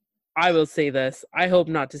 I will say this. I hope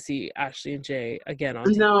not to see Ashley and Jay again on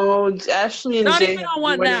TV. No, Ashley and Not Jay even have on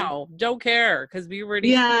What worn out. Now. Don't care, because we already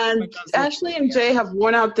see Yeah, what does with Ashley and Lydia. Jay have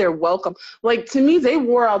worn out their welcome. Like, to me, they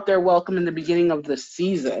wore out their welcome in the beginning of the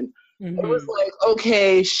season. It was Mm-hmm. like,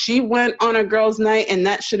 okay, she went on a girls' night, and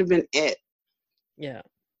that should have been it. Yeah,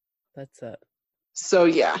 that's it. So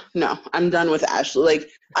yeah, no, I'm done with Ashley. Like,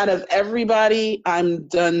 out of everybody, I'm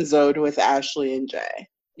donezoed with Ashley and Jay.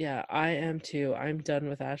 Yeah, I am too. I'm done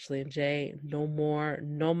with Ashley and Jay. No more,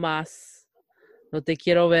 no más. No te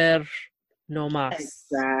quiero ver, no más.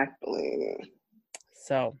 Exactly.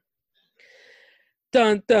 So,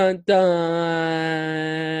 dun dun dun.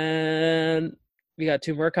 We got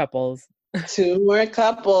 2 more couples. 2 more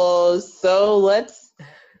couples. So let's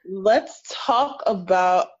talk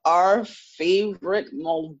about our favorite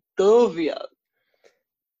Moldovan,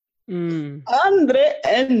 Andre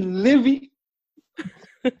and Livy.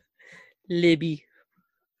 Libby.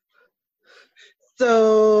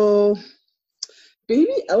 So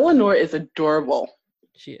baby Eleanor is adorable.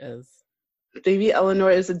 She is. Baby Eleanor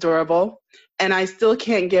is adorable. And I still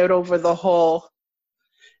can't get over the whole,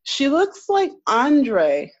 she looks like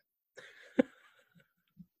Andre,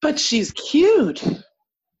 but she's cute.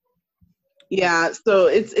 Yeah, so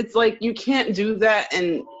it's like you can't do that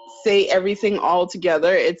and say everything all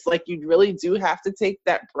together. It's like you really do have to take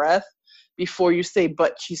that breath before you say,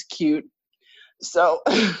 but she's cute. So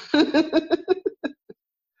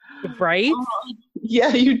Right?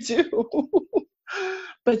 yeah, you do.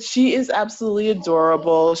 But she is absolutely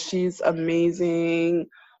adorable. She's amazing.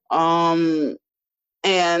 And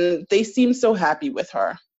they seem so happy with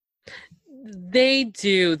her. They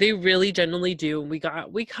do. They really genuinely do. We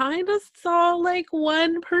kind of saw like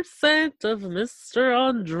 1% of Mr.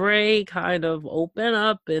 Andre kind of open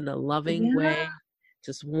up in a loving Yeah. way.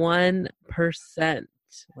 Just 1%.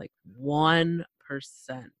 Like 1%.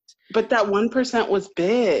 But that 1% was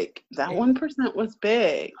big. That 1% was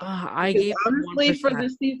big. I Because gave honestly, for 1%.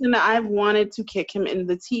 this season, I've wanted to kick him in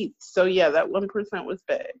the teeth. So yeah, that 1% was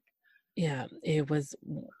big. Yeah, it was.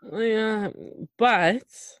 Yeah, but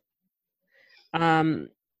when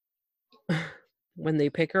they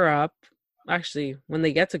pick her up, actually, when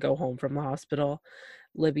they get to go home from the hospital,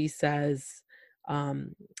 Libby says,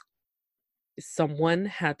 someone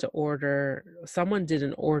didn't order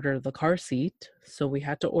the car seat, so we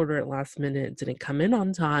had to order it last minute. It didn't come in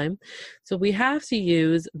on time, so we have to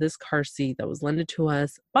use this car seat that was lended to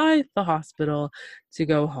us by the hospital to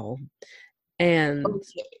go home. And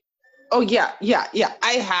okay. Oh yeah.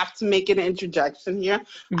 I have to make an interjection here.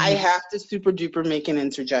 I have to super duper make an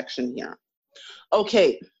interjection here.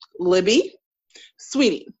 Okay, Libby,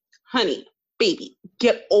 sweetie, honey, baby,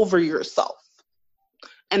 get over yourself.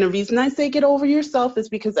 And the reason I say get over yourself is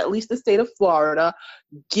because at least the state of Florida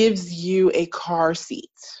gives you a car seat.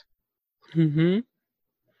 Mm-hmm.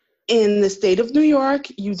 In the state of New York,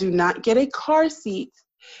 you do not get a car seat.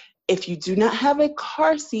 If you do not have a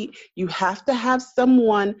car seat, you have to have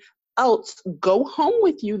someone else go home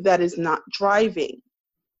with you that is not driving.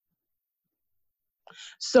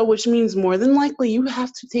 So, which means more than likely you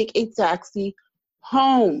have to take a taxi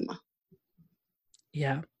home.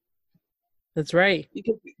 Yeah, that's right.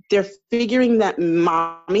 Because they're figuring that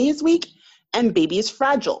mommy is weak and baby is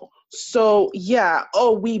fragile. So, yeah,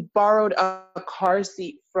 we borrowed a car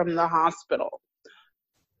seat from the hospital.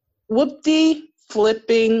 Whoop-dee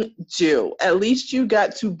flipping do. At least you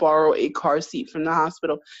got to borrow a car seat from the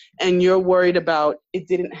hospital, and you're worried about it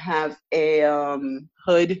didn't have a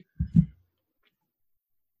hood.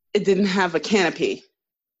 It didn't have a canopy.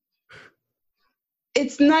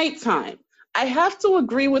 It's nighttime. I have to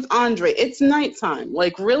agree with Andre. It's nighttime.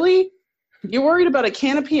 Like, really? You're worried about a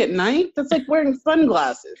canopy at night? That's like wearing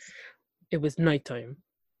sunglasses. It was nighttime.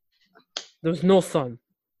 There was no sun.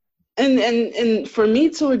 And for me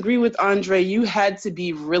to agree with Andre, you had to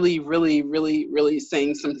be really, really, really, really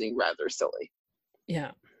saying something rather silly.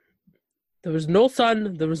 Yeah. There was no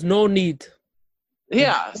sun. There was no need.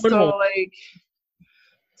 Yeah.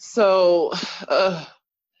 So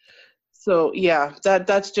yeah,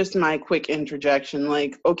 that's just my quick interjection.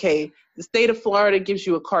 Like, okay, the state of Florida gives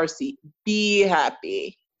you a car seat. Be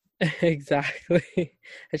happy. Exactly.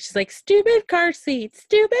 And she's like, stupid car seat,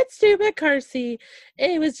 stupid car seat.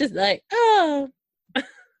 It was just like, oh.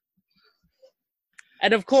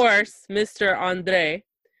 And of course, Mr. Andre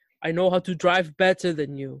I know how to drive better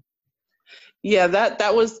than you. Yeah,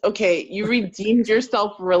 that was okay. You redeemed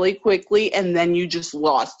yourself really quickly, and then you just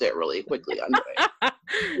lost it really quickly, Andre.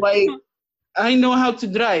 Like, I know how to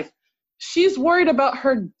drive. She's worried about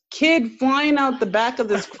her kid flying out the back of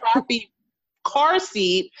this crappy car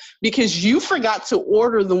seat because you forgot to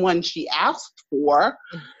order the one she asked for,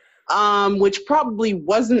 which probably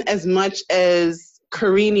wasn't as much as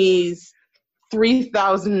Karini's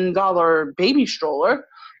 $3,000 baby stroller.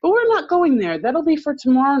 But we're not going there. That'll be for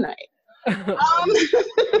tomorrow night.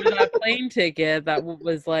 That plane ticket that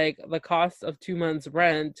was like the cost of 2 months'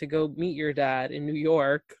 rent to go meet your dad in New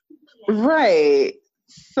York. Right.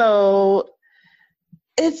 So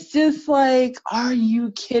it's just like, are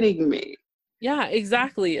you kidding me? Yeah,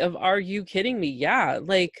 exactly. Are you kidding me? Yeah,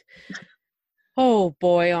 like, oh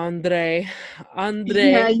boy, Andre.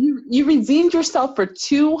 Yeah, you redeemed yourself for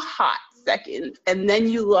 2 hot seconds, and then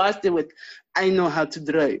you lost it with, I know how to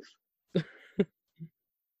drive.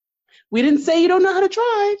 We didn't say you don't know how to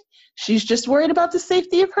drive. She's just worried about the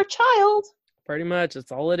safety of her child. Pretty much.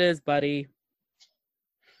 That's all it is, buddy.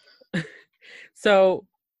 So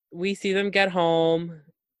we see them get home.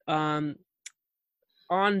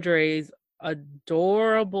 Andre's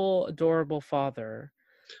adorable father.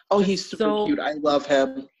 Oh, he's super cute. I love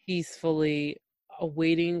him. Peacefully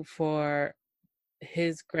waiting for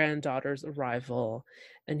his granddaughter's arrival,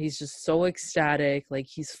 and he's just so ecstatic, like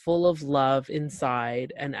he's full of love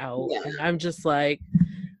inside and out. Yeah. And I'm just like,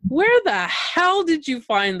 where the hell did you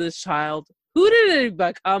find this child? Who did it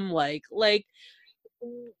become like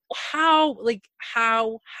how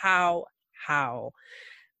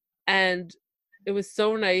and it was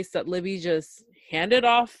so nice that Libby just handed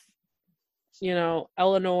off,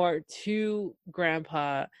 Eleanor to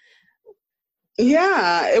Grandpa.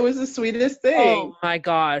 Yeah, it was the sweetest thing. Oh my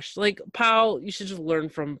gosh. Like, pal, you should just learn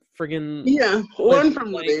from friggin' learn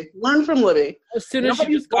from Libby. Learn from Libby. As soon as she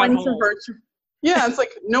just got home. Yeah, it's like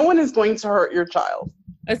no one is going to hurt your child.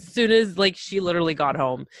 As soon as she literally got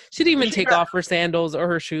home. She didn't even take off her sandals or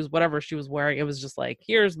her shoes, whatever she was wearing. It was just like,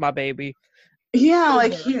 here's my baby. Yeah,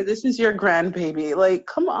 like, here, this is your grandbaby. Like,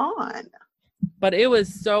 come on. But it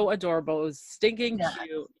was so adorable. It was stinking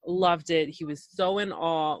cute. Loved it. He was so in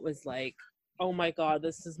awe. It was like, oh my God,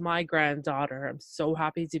 this is my granddaughter. I'm so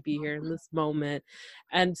happy to be here in this moment.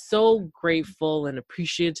 And so grateful and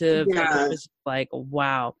appreciative. Yeah. It was like,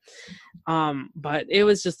 wow. But it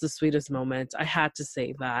was just the sweetest moment. I had to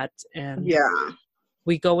say that. And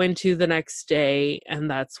we go into the next day, and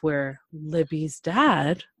that's where Libby's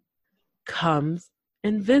dad comes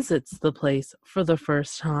and visits the place for the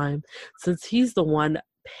first time, since he's the one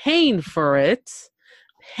paying for it.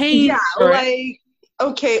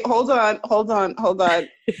 Okay, hold on. Libby,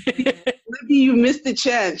 you missed the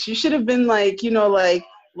chance. You should have been like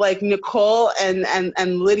Nicole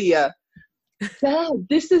and Lydia. Dad,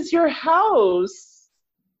 this is your house.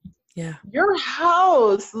 Yeah. Your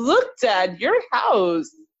house. Look, Dad, your house.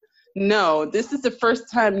 No, this is the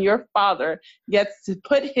first time your father gets to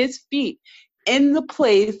put his feet in the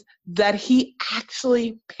place that he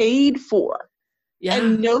actually paid for. Yeah.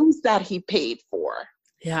 And knows that he paid for.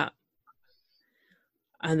 Yeah.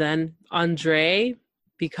 And then Andre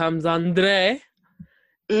becomes Andre.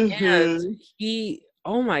 Mm-hmm. And he,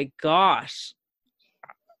 oh my gosh.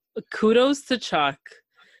 Kudos to Chuck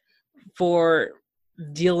for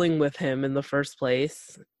dealing with him in the first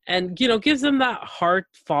place. And, gives him that heart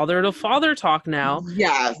father to father talk now.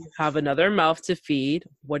 Yes. You have another mouth to feed.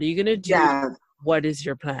 What are you going to do? Yeah. What is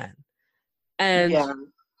your plan? And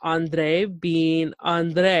Andre, being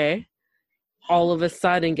Andre, all of a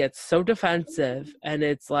sudden gets so defensive, and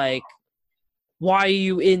it's like, why are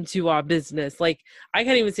you into our business? Like, I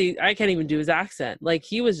can't even do his accent. Like,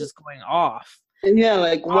 he was just going off. Yeah,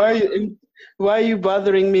 like, why are you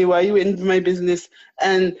bothering me? Why are you into my business?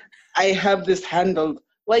 And I have this handled.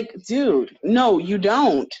 Like, dude, no, you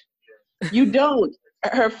don't. You don't.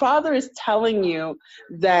 Her father is telling you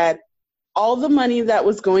that all the money that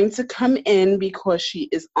was going to come in because she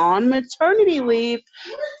is on maternity leave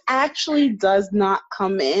actually does not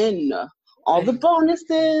come in. All the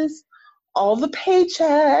bonuses, all the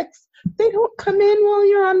paychecks, they don't come in while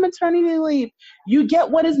you're on maternity leave. You get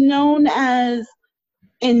what is known as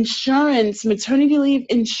insurance, maternity leave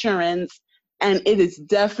insurance, and it is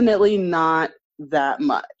definitely not that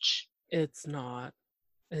much. It's not.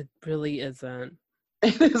 It really isn't.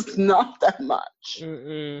 It is not that much.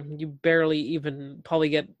 You barely even probably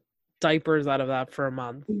get diapers out of that for a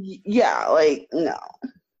month. Yeah, like, no.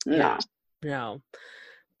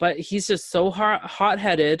 But he's just so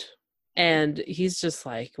hot-headed, and he's just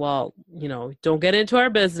like, well, don't get into our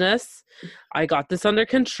business. I got this under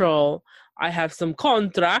control. I have some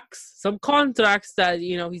contracts that,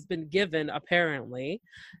 he's been given apparently.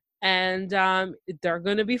 And they're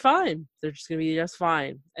going to be fine. They're just going to be just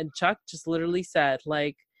fine. And Chuck just literally said,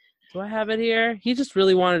 like, do I have it here? He just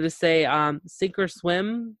really wanted to say sink or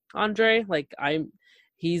swim, Andre. Like,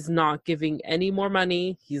 he's not giving any more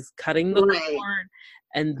money. He's cutting the cord,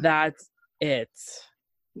 and that's it.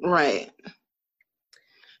 Right.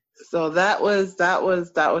 So that was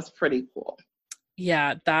pretty cool.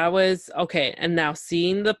 Yeah, that was okay. And now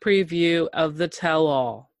seeing the preview of the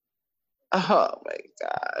tell-all. Oh my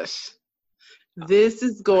gosh. This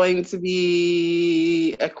is going to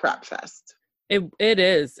be a crap fest. It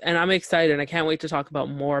is, and I'm excited. I can't wait to talk about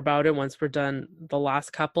more about it once we're done the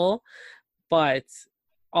last couple. But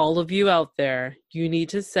all of you out there, you need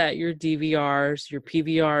to set your DVRs, your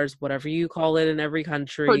PVRs, whatever you call it in every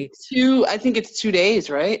country. I think it's 2 days,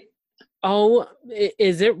 right? Oh,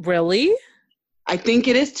 is it really? I think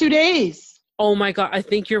it is 2 days. Oh my God, I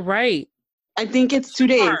think you're right. I think it's 2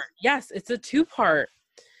 days. Yes, it's a 2-part.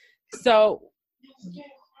 So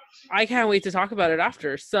I can't wait to talk about it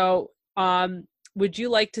after. So, would you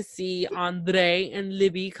like to see Andre and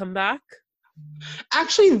Libby come back?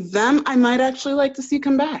 Actually, them I might actually like to see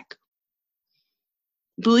come back.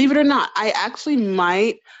 Believe it or not, I actually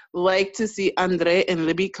might like to see Andre and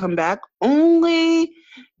Libby come back only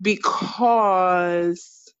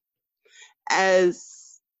because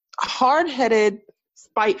as hard-headed,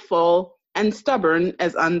 spiteful, and stubborn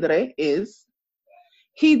as Andre is,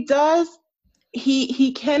 he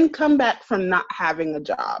can come back from not having a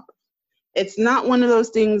job. It's not one of those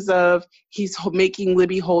things of he's making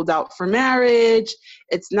Libby hold out for marriage.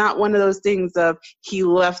 It's not one of those things of he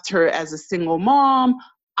left her as a single mom.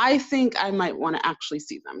 I think I might want to actually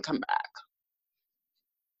see them come back.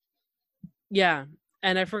 Yeah,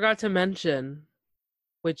 and I forgot to mention,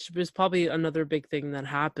 which was probably another big thing that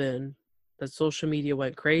happened, that social media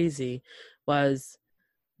went crazy, was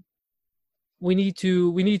we need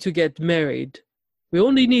to get married. We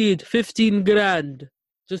only need 15 grand.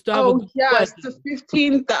 Just to have a yes, the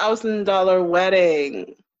 $15,000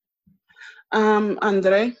 wedding.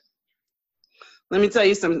 Andre, let me tell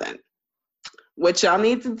you something. What y'all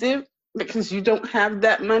need to do, because you don't have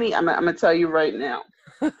that money, I'm gonna tell you right now.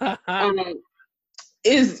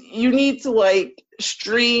 Is you need to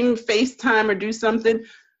stream, FaceTime, or do something.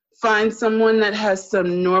 Find someone that has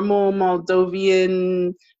some normal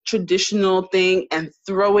Moldovan traditional thing and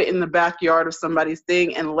throw it in the backyard of somebody's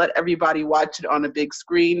thing and let everybody watch it on a big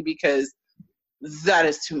screen, because that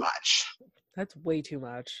is too much. That's way too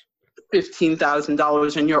much.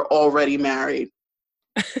 $15,000 and you're already married.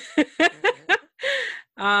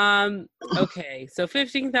 Okay, so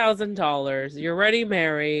 $15,000. You're already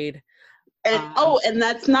married. And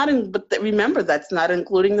that's not remember, that's not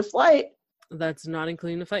including the flight. That's not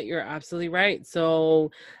including the flight. You're absolutely right.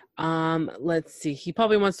 So, let's see. He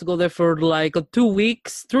probably wants to go there for 2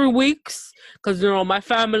 weeks, 3 weeks, because my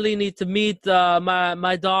family needs to meet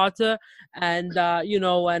my daughter and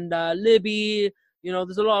Libby.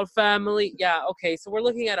 There's a lot of family. Yeah. Okay. So we're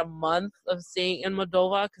looking at a month of staying in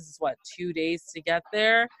Moldova because it's 2 days to get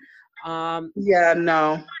there. Yeah.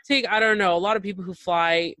 No. I don't know. A lot of people who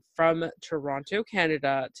fly from Toronto,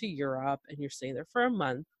 Canada, to Europe, and you're staying there for a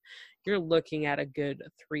month, you're looking at a good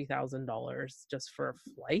 $3,000 just for a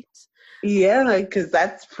flight. Yeah, because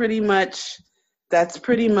that's pretty much,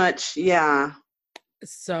 yeah.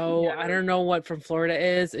 So yeah. I don't know what from Florida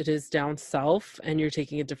is. It is down south, and you're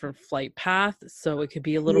taking a different flight path, so it could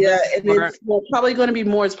be a little bit more. It's probably going to be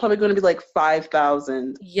more. It's probably going to be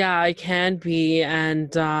 $5,000. Yeah, it can be,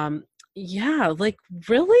 and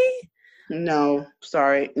really? No,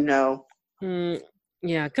 sorry, no.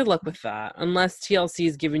 Yeah, good luck with that. Unless TLC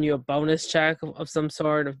is giving you a bonus check of some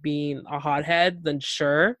sort of being a hothead, then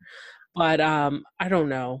sure. But I don't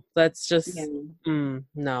know. That's just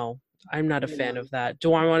no. I'm not a fan of that.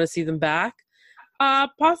 Do I want to see them back?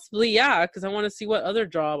 Possibly, yeah, because I want to see what other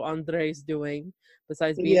job Andre's doing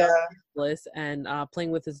besides being homeless and playing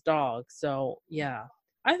with his dog. So yeah,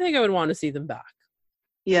 I think I would want to see them back.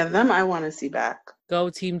 Yeah, them I want to see back. Go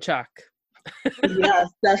Team Chuck. Yes,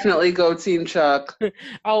 definitely go Team Chuck.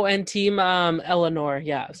 Oh, and Team Eleanor.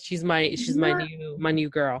 Yeah, she's my new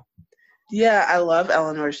girl. Yeah, I love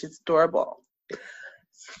Eleanor. She's adorable.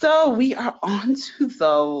 So we are on to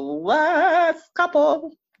the last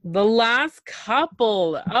couple. The last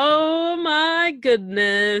couple. Oh my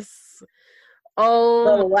goodness.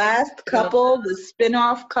 Oh, the last couple, the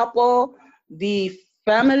spin-off couple, the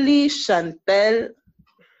family Chantel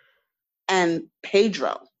and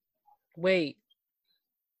Pedro. Wait.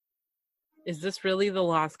 Is this really the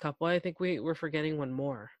last couple? I think we're forgetting one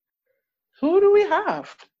more. Who do we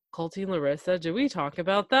have? Colty and Larissa, did we talk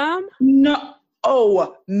about them? No.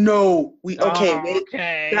 Oh, no. Okay, Oh, wait.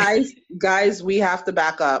 okay. Guys, we have to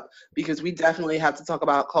back up because we definitely have to talk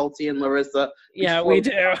about Colty and Larissa Yeah, before we we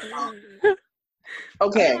do. talk about. I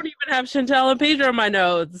Okay. don't even have Chantel and Pedro in my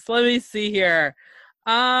notes. Let me see here.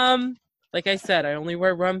 Like I said, I only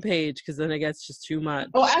wrote one page because then it gets just too much.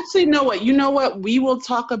 Oh, actually, know what? You know what? We will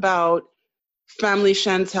talk about Family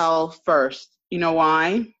Chantel first. You know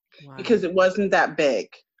why? Wow. Because it wasn't that big.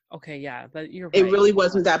 Okay, yeah, but you're right. It really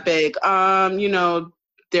wasn't that big.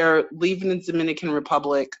 They're leaving the Dominican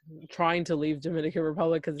Republic. Trying to leave Dominican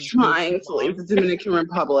Republic because Trying to leave the Dominican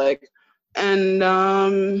Republic. And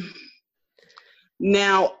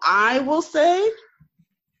now I will say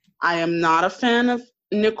I am not a fan of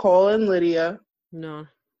Nicole and Lydia. No.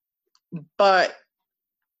 But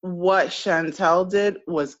what Chantel did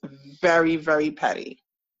was very, very petty.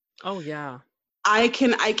 Oh, yeah. I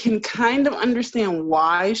can kind of understand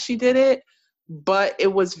why she did it, but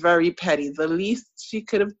it was very petty. The least she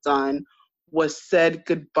could have done was said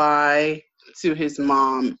goodbye to his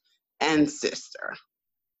mom and sister.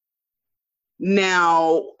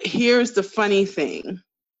 Now, here's the funny thing.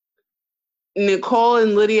 Nicole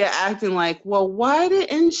and Lydia acting like, well, why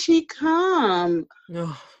didn't she come?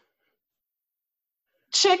 No.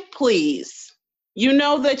 Check, please. You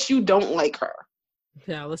know that you don't like her.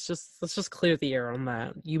 Yeah, let's just clear the air on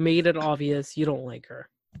that. You made it obvious you don't like her.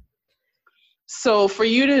 So for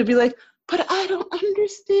you to be like, but I don't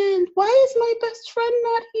understand. Why is my best friend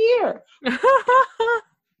not here?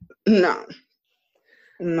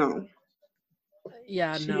 No.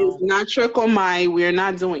 Yeah, she no. is not Trick-O-My. We're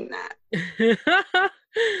not doing that.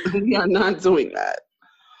 We are not doing that.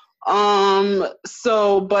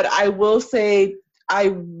 But I will say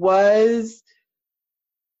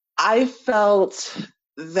I felt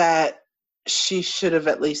that she should have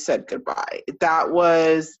at least said goodbye. That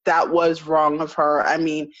was wrong of her. I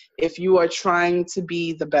mean, if you are trying to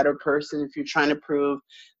be the better person, if you're trying to prove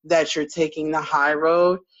that you're taking the high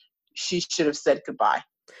road, she should have said goodbye.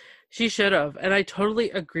 She should have, and I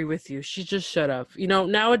totally agree with you. She just should have. You know,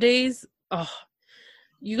 nowadays,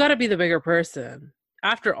 you got to be the bigger person.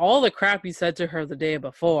 After all the crap you said to her the day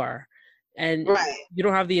before, and you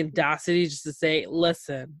don't have the audacity just to say,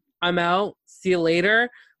 listen, I'm out, see you later,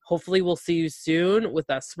 hopefully we'll see you soon, with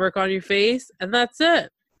that smirk on your face, and that's it.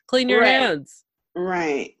 Clean your hands.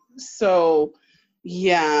 Right. So,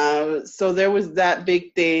 yeah, so there was that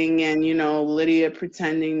big thing, and, Lydia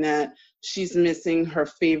pretending that she's missing her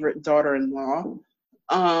favorite daughter-in-law.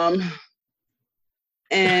 And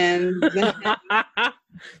then,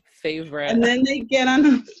 favorite. And then they get on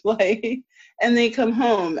a flight and they come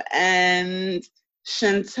home, and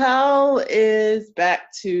Chantel is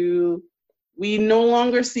back to, we no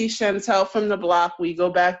longer see Chantel from the block. We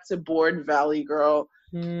go back to Board Valley Girl.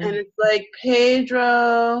 And it's like,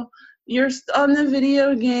 Pedro, you're on the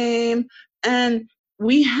video game and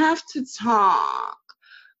we have to talk.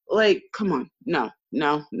 Like, come on. No.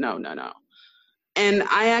 And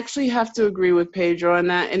I actually have to agree with Pedro on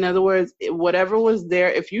that. In other words, whatever was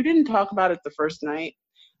there, if you didn't talk about it the first night,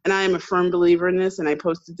 and I am a firm believer in this, and I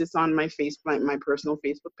posted this on my my personal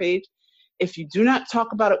Facebook page, if you do not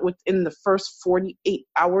talk about it within the first 48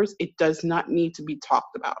 hours, it does not need to be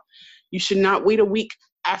talked about. You should not wait a week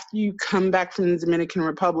after you come back from the Dominican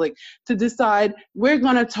Republic to decide, we're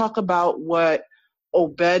going to talk about what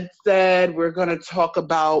Obed said. We're going to talk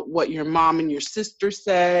about what your mom and your sister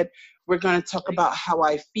said. We're going to talk about how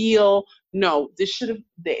I feel. No, the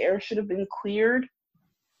air should have been cleared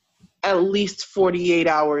at least 48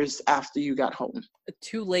 hours after you got home.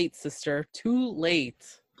 Too late, sister. Too late.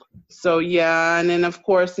 So, yeah, and then, of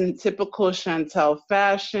course, in typical Chantel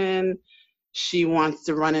fashion, she wants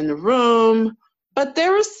to run in the room. But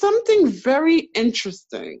there is something very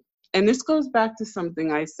interesting. And this goes back to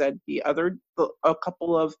something I said a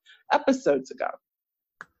couple of episodes ago.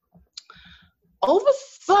 All of a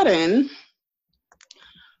sudden,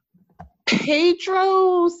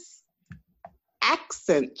 Pedro's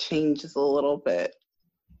accent changes a little bit.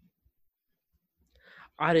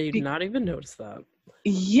 I did not even notice that.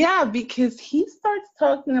 Yeah, because he starts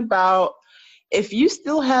talking about, if you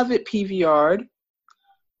still have it PVR'd,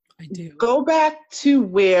 I do. Go back to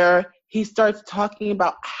where he starts talking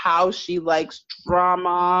about how she likes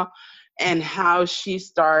drama and how she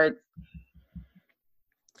starts.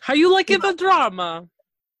 How you like it, the drama?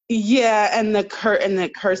 Yeah, and the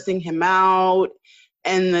cursing him out,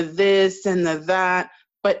 and the this and the that.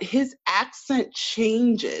 But his accent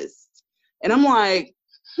changes, and I'm like,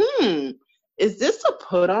 is this a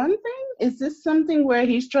put-on thing? Is this something where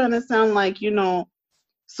he's trying to sound like,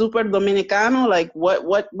 super Dominicano? Like,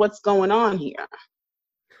 what's going on here?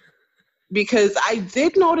 because I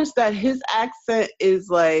did notice that his accent is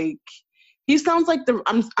like, he sounds like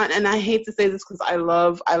and I hate to say this because I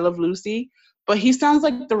love Lucy, but he sounds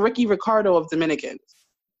like the Ricky Ricardo of Dominicans.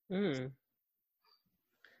 Mm.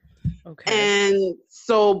 Okay. And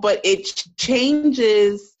so, but it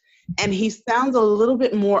changes, and he sounds a little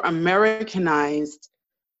bit more Americanized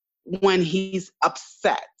when he's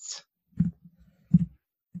upset.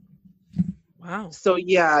 Wow. So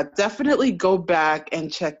yeah, definitely go back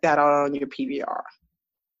and check that out on your PVR.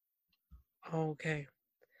 Okay.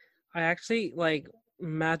 I actually like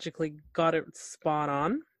magically got it spot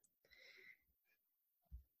on.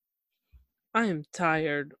 I am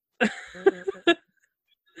tired.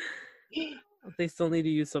 They still need to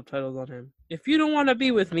use subtitles on him. If you don't want to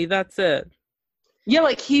be with me, that's it. Yeah,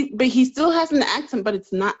 like he still has an accent, but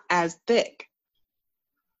it's not as thick.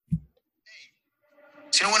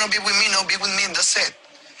 If you don't want to be with me, no, be with me, and that's it.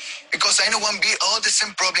 Because I don't want to be all the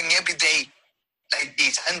same problem every day like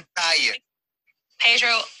this. I'm tired.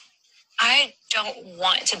 Pedro, I don't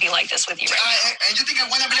want to be like this with you right now. And you think I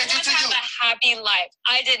want to be like this to you? I want to have a happy life.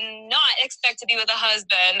 I did not expect to be with a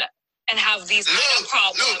husband and have these kind of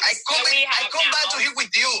problems. Look, I come back to here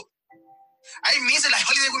with you. I miss like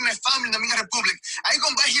holiday with my family in the Dominican Republic. I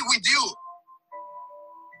come back here with you.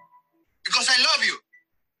 Because I love you.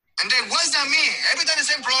 And then what's that mean? Every time the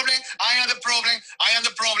same problem, I am the problem, I am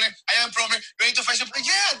the problem, I am the problem. You need to face it.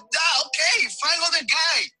 Yeah, okay, find other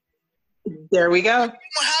guy. There we go.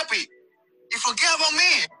 I'm happy. You forget about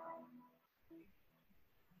me.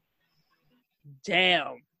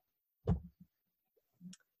 Damn.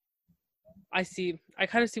 I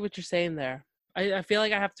kind of see what you're saying there. I feel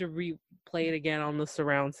like I have to replay it again on the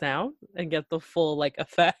surround sound and get the full like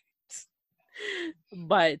effect.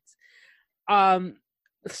 But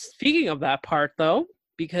speaking of that part though,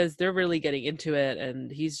 because they're really getting into it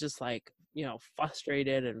and he's just like, you know,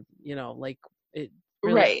 frustrated and, you know, like it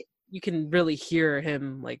really, Right. You can really hear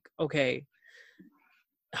him like, okay,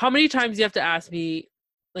 how many times you have to ask me,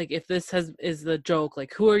 like, if this is the joke,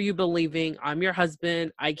 like, who are you believing? I'm your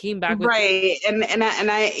husband. I came back with right, and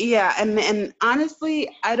honestly,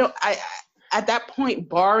 I at that point,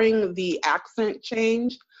 barring the accent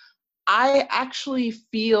change, I actually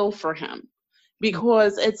feel for him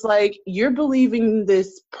because it's like you're believing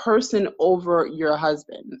this person over your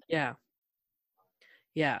husband. Yeah.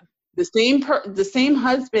 The same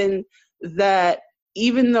husband that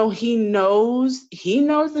even though he knows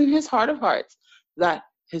in his heart of hearts that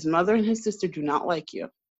his mother and his sister do not like you.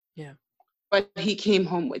 Yeah. But he came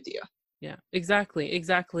home with you. Yeah,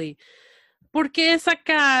 exactly. ¿Por qué esa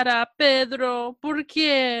cara, Pedro? ¿Por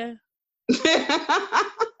qué?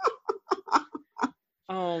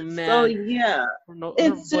 Oh, man. So, yeah. Her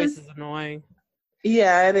voice is annoying.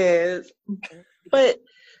 Yeah, it is. But,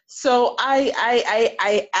 so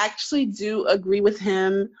I actually do agree with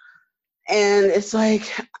him. And it's like,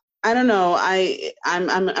 I don't know.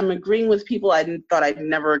 I'm agreeing with people I thought I'd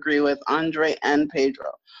never agree with, Andre and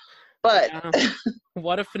Pedro. But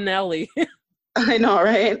what a finale! I know,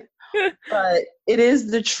 right? But it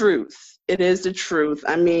is the truth. It is the truth.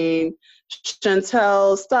 I mean,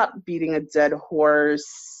 Chantel, stop beating a dead horse.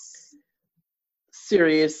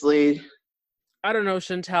 Seriously. I don't know,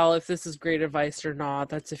 Chantel, if this is great advice or not.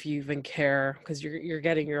 That's if you even care, because you're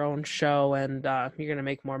getting your own show and you're gonna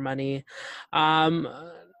make more money.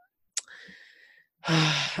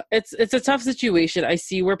 It's a tough situation. I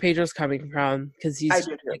see where Pedro's coming from because he's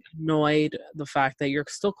like annoyed the fact that you're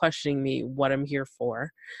still questioning me what I'm here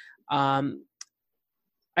for.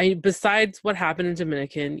 Besides what happened in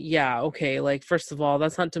Dominican, yeah, okay, like first of all,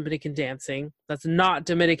 that's not Dominican dancing. That's not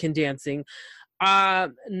Dominican dancing.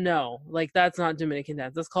 No, like that's not Dominican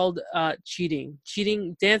dance. That's called cheating.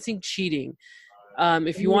 Dancing cheating.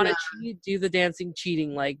 If you want to cheat, do the dancing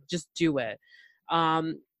cheating, like just do it.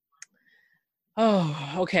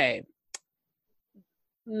 Oh, okay.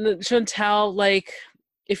 Chantel, like,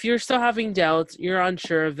 if you're still having doubts, you're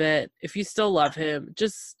unsure of it, if you still love him,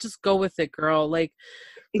 just go with it, girl. Like,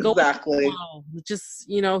 exactly. Just,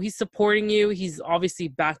 you know, he's supporting you. He's obviously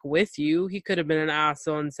back with you. He could have been an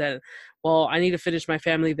asshole and said, well, I need to finish my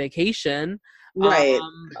family vacation. Right.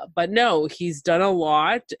 But no, he's done a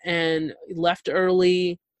lot and left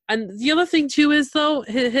early. And the other thing, too, is, though,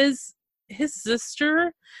 his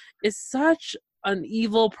sister is such an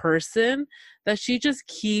evil person that she just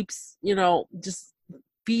keeps, you know, just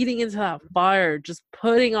feeding into that fire, just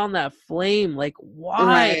putting on that flame. Like, why?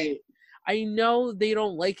 Right. I know they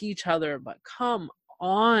don't like each other, but come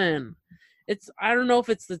on. I don't know if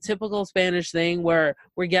it's the typical Spanish thing where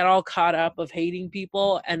we get all caught up of hating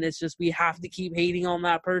people and it's just we have to keep hating on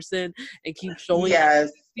that person and keep showing.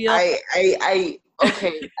 Yes. I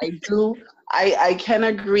Okay, I do. I can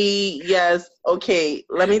agree. Yes. Okay.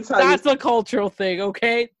 Let me tell you, That's a cultural thing,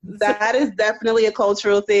 okay? that is definitely a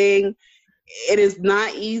cultural thing. It is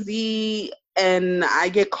not easy, and I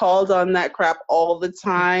get called on that crap all the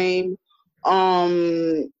time.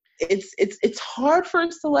 It's hard for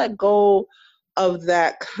us to let go of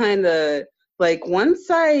that kind of, like, once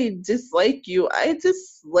I dislike you, I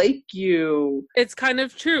dislike you. It's kind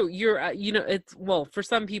of true. You're, it's, well, for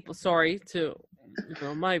some people, sorry to,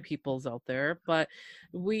 my peoples out there, but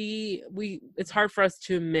it's hard for us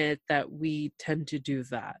to admit that we tend to do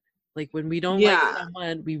that. Like when we don't like Yeah.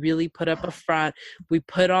 someone, we really put up a front. We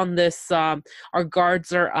put on this, our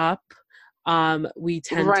guards are up. We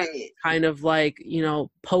tend to Right. kind of like,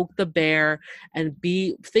 poke the bear and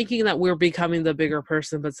be thinking that we're becoming the bigger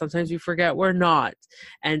person, but sometimes we forget we're not.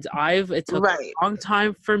 And it took Right. a long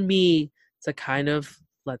time for me to kind of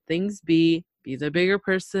let things be the bigger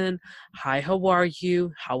person. Hi, how are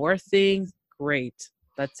you? How are things? Great.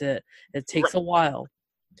 That's it. It takes a while.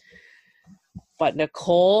 But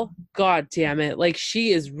Nicole, god damn it, like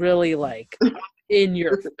she is really like in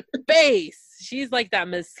your face. She's like that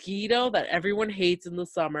mosquito that everyone hates in the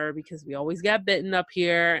summer because we always get bitten up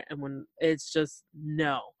here, and when it's just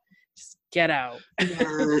no. Just get out.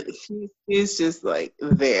 Yeah, she's just like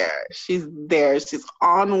there. She's there. She's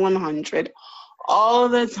on 100 all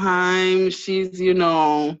the time. She's,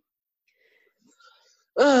 so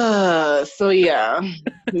yeah.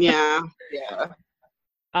 Yeah.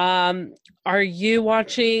 Are you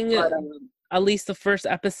watching But, at least the first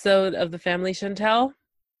episode of The Family Chantel?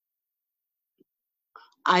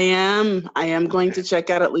 I am going to check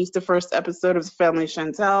out at least the first episode of Family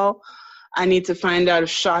Chantel. I need to find out if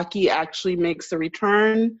Shocky actually makes a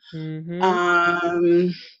return. Mm-hmm.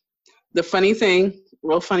 The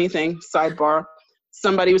real funny thing, sidebar,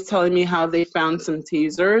 somebody was telling me how they found some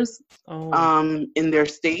teasers in their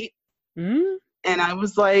state. Mm-hmm. And I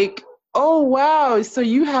was like, oh, wow, so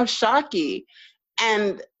you have Shocky.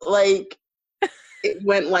 And, like, it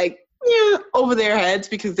went, like, over their heads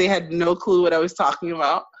because they had no clue what I was talking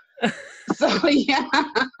about. So, yeah.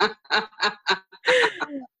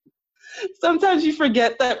 Sometimes you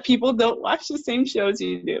forget that people don't watch the same shows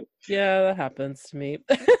you do. Yeah, that happens to me.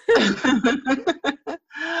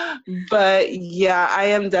 But yeah, I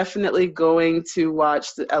am definitely going to watch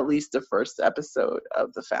at least the first episode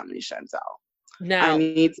of The Family Chantel. Now, I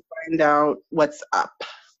need to find out what's up.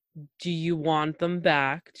 Do you want them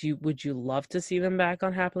back? Would you love to see them back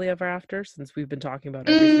on Happily Ever After, since we've been talking about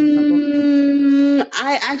everything?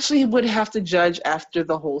 I actually would have to judge after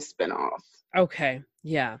the whole spinoff. Okay,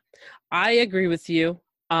 yeah. I agree with you.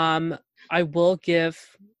 I will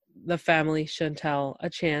give The Family Chantel a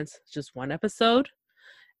chance, just one episode.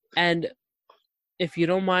 And if you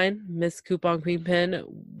don't mind, Miss Coupon Queen Pin,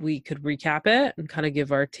 we could recap it and kind of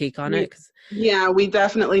give our take on it. Yeah, we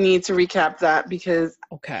definitely need to recap that because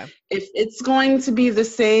okay, if it's going to be the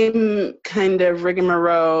same kind of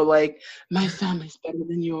rigmarole, like my family's better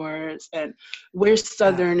than yours and we're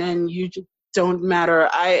Southern and you just don't matter,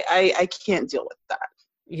 I can't deal with that.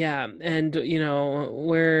 Yeah, and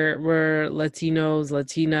we're Latinos,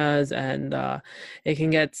 Latinas, and it can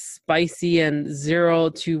get spicy and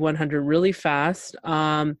 0 to 100 really fast.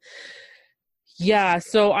 Yeah,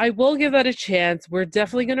 so I will give that a chance. We're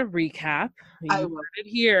definitely gonna recap. You heard it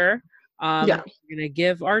here. We're gonna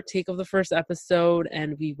give our take of the first episode,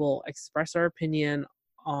 and we will express our opinion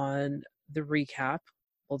on the recap.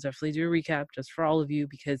 We'll definitely do a recap just for all of you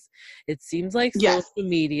because it seems like social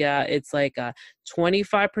media, it's like a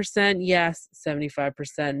 25% yes,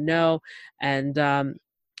 75% no, and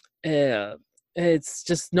it's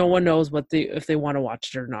just no one knows if they want to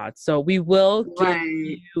watch it or not. So we will give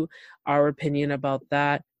you our opinion about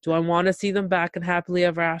that. Do I want to see them back in Happily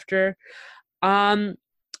Ever After? I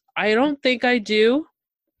don't think I do.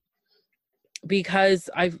 Because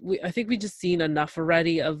I think we just seen enough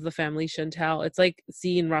already of The Family Chantel. It's like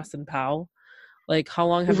seeing Russ and Powell. Like, how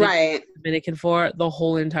long have they been Dominican for? The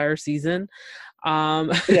whole entire season.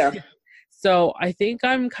 Yeah. So I think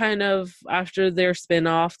I'm kind of after their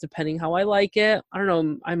spinoff, depending how I like it. I don't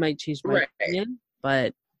know. I might change my opinion,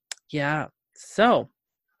 but yeah. So,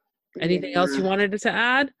 anything else you wanted to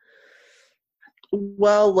add?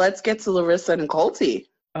 Well, let's get to Larissa and Colty.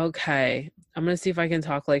 Okay. I'm going to see if I can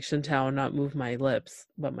talk like Chantel and not move my lips,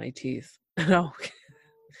 but my teeth. No,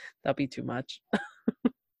 that'd be too much.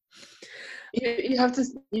 You have to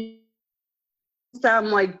sound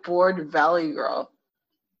like bored Valley Girl.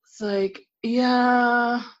 It's like,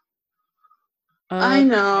 yeah, I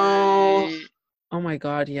know. Oh my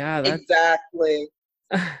God, yeah. That's... Exactly.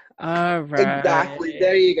 All right. Exactly.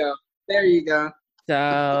 There you go.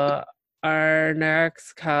 So Our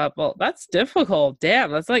next couple. That's difficult.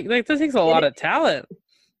 Damn, that's like that takes a lot of talent.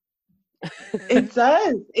 It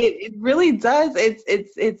does. It really does.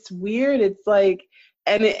 It's weird. It's like,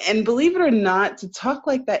 and believe it or not, to talk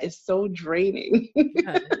like that is so draining.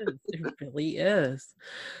 Yeah, it is. It really is.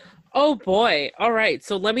 Oh boy. All right.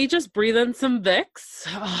 So let me just breathe in some Vicks.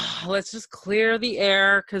 Let's just clear the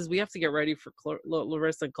air because we have to get ready for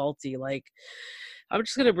Larissa and Culty. Like, I'm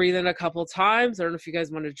just gonna breathe in a couple times. I don't know if you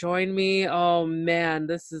guys want to join me. Oh man,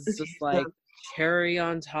 this is just like cherry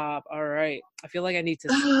on top. All right. I feel like I need to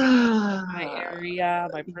stretch my area,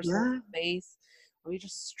 my personal space. Let me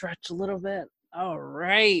just stretch a little bit. All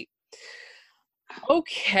right.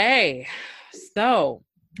 Okay. So,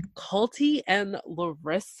 Culty and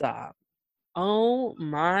Larissa. Oh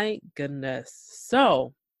my goodness.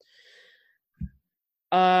 So,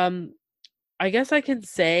 I guess I can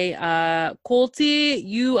say, Culty,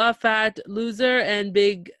 you a fat loser, and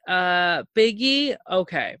Biggie.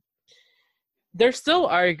 Okay. They're still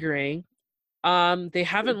arguing. They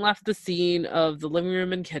haven't left the scene of the living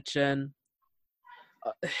room and kitchen.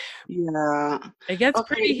 Yeah. It gets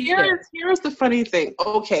pretty heated. Here's the funny thing.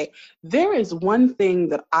 Okay, there is one thing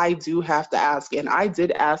that I do have to ask, and I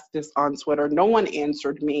did ask this on Twitter. No one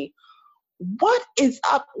answered me. What is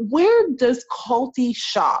up? Where does Culty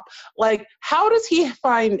shop? Like, how does he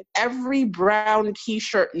find every brown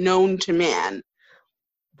t-shirt known to man?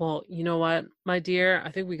 Well, you know what, my dear? I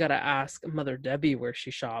think we got to ask Mother Debbie where she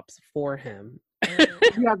shops for him.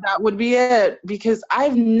 Yeah, that would be it. Because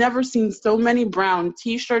I've never seen so many brown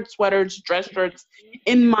t-shirts, sweaters, dress shirts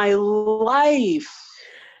in my life.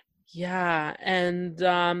 Yeah, and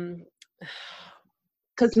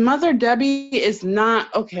because Mother Debbie is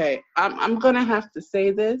not okay. I'm gonna have to say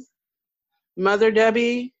this. Mother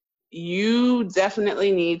Debbie, you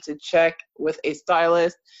definitely need to check with a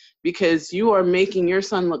stylist because you are making your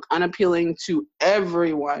son look unappealing to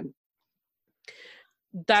everyone.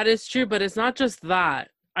 That is true, but it's not just that.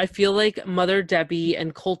 I feel like Mother Debbie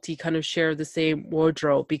and Culty kind of share the same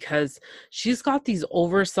wardrobe because she's got these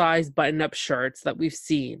oversized button-up shirts that we've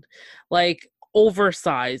seen. Like,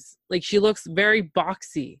 oversized. Like, she looks very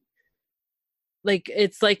boxy. Like,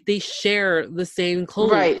 it's like they share the same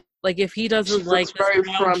clothes. Right. Like, if he doesn't like this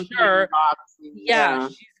brown shirt, yeah,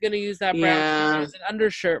 she's going to use that brown shirt as an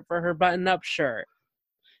undershirt for her button-up shirt.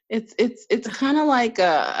 It's kind of like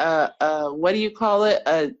a what do you call it?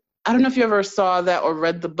 I don't know if you ever saw that or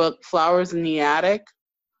read the book Flowers in the Attic.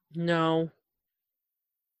 No.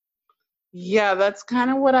 Yeah, that's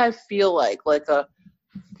kind of what I feel like a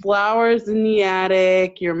flowers in the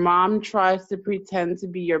attic. Your mom tries to pretend to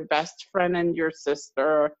be your best friend and your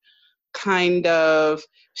sister, kind of.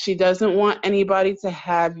 She doesn't want anybody to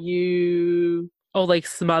have you. Oh, like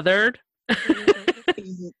smothered?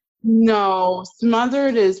 No,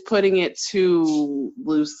 smothered is putting it too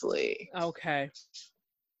loosely. Okay.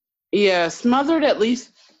 Yeah, smothered at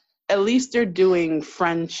least they're doing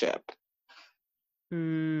friendship.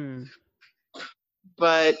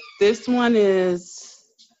 But this one is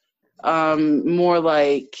more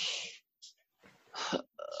like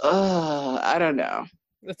I don't know.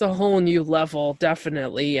 It's a whole new level,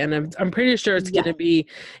 definitely, and I'm pretty sure it's going to be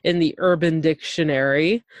in the Urban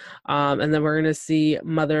Dictionary, and then we're going to see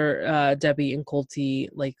Mother Debbie and Culty,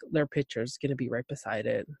 like their picture's going to be right beside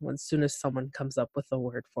it as soon as someone comes up with a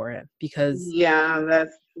word for it. Because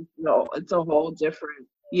it's a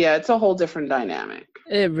whole different dynamic.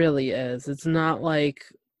 It really is. It's not like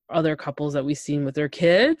other couples that we've seen with their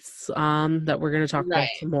kids that we're going to talk about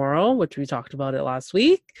tomorrow, which we talked about it last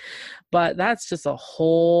week, but that's just a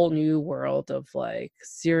whole new world of like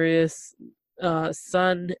serious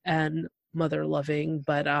son and mother loving.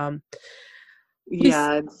 But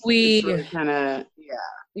it's really kind of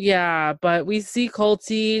but we see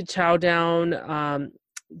Culty chow down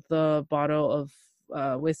the bottle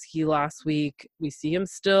of whiskey last week. We see him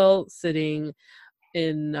still sitting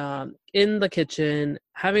in the kitchen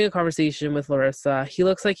having a conversation with Larissa. He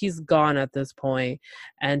looks like he's gone at this point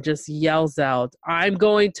and just yells out, "I'm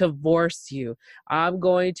going to divorce you. I'm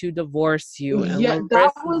going to divorce you." And yeah,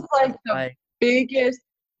 that was like the biggest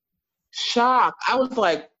shock. I was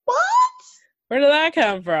like, what? Where did that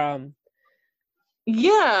come from?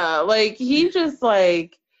 Yeah, like he just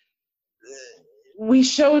like we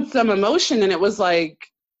showed some emotion and it was like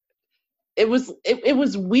it was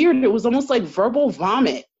weird. It was almost like verbal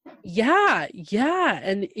vomit. Yeah.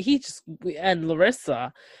 And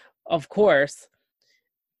Larissa, of course.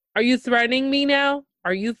 Are you threatening me now?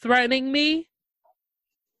 Are you threatening me?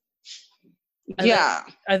 And Yeah.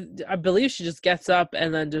 I believe she just gets up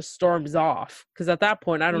and then just storms off. Because at that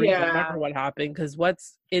point, I don't even Yeah. remember what happened. Because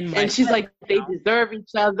what's in my And she's head like, they now- deserve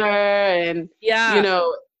each other, and Yeah. you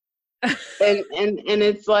know, and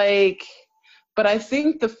it's like, but I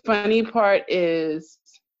think the funny part is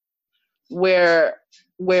where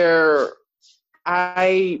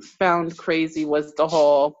I found crazy was the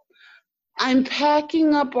whole, I'm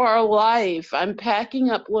packing up our life. I'm packing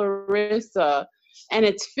up Larissa, and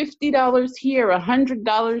it's $50 here,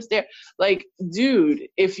 $100 there. Like, dude,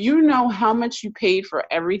 if you know how much you paid for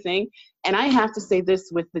everything, and I have to say this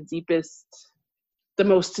with the deepest, the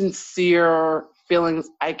most sincere feelings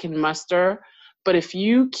I can muster, but if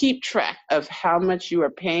you keep track of how much you are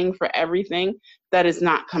paying for everything, that is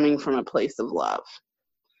not coming from a place of love.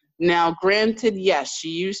 Now, granted, yes, she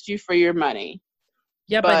used you for your money.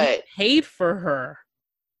 Yeah, but he paid for her.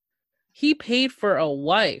 He paid for a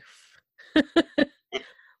wife.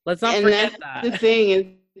 Let's not forget that. The thing is,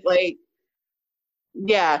 like,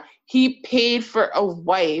 yeah, he paid for a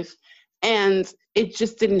wife, and it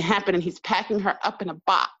just didn't happen, and he's packing her up in a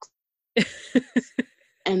box.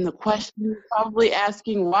 And the question you're probably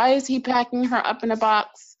asking, why is he packing her up in a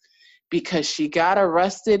box? Because she got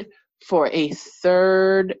arrested for a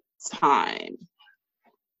third time.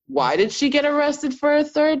 Why did she get arrested for a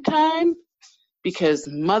third time? Because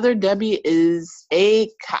Mother Debbie is a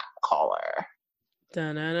cop caller.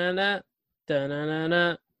 Da-na-na-na,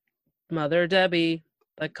 da-na-na-na. Mother Debbie,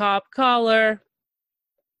 the cop caller.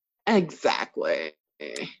 Exactly.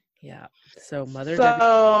 Yeah. So Mother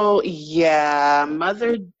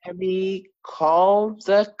Debbie called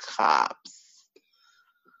the cops.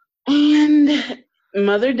 And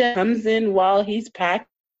Mother Debbie comes in while he's packing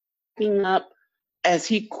up, as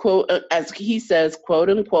he says, quote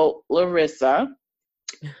unquote, Larissa,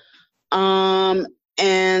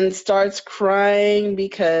 and starts crying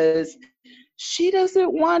because she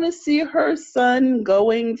doesn't want to see her son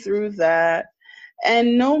going through that.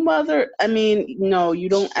 And no, you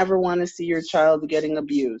don't ever want to see your child getting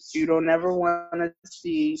abused. You don't ever want to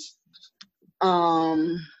see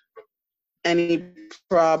any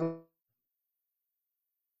problem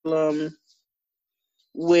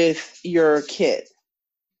with your kid.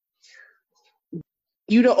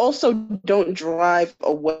 You also don't drive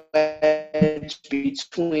a wedge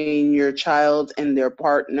between your child and their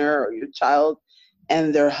partner, or your child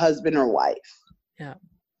and their husband or wife. Yeah.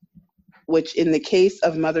 Which in the case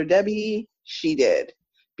of Mother Debbie, she did,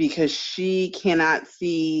 because she cannot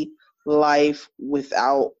see life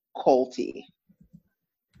without Colty.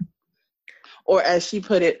 Or as she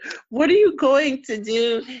put it, what are you going to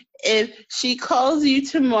do if she calls you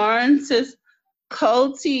tomorrow and says,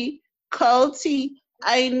 Colty,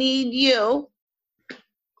 I need you?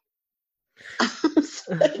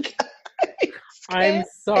 I'm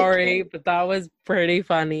sorry, but that was pretty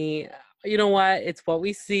funny. You know what? It's what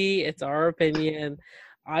we see. It's our opinion.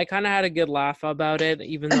 I kind of had a good laugh about it,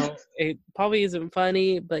 even though it probably isn't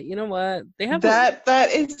funny. But you know what? They have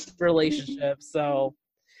that is relationship, so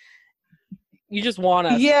you just want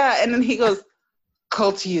us. Yeah, and then he goes,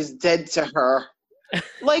 Colty is dead to her.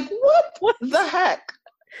 Like, what the heck?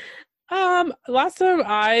 Last time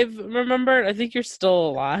I've remembered, I think you're still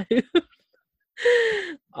alive.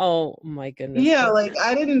 Oh my goodness. Yeah, like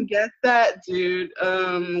I didn't get that, dude.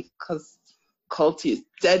 Because Colty is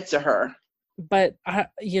dead to her. But I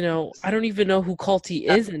don't even know who Colty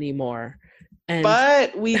is anymore.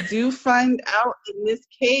 But we do find out in this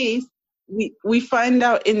case. We find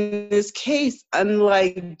out in this case,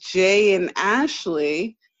 unlike Jay and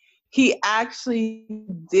Ashley, he actually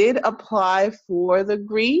did apply for the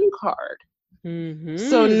green card. Mm-hmm.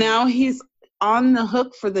 So now he's on the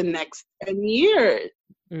hook for the next 10 years.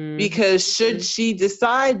 Mm-hmm. Because should she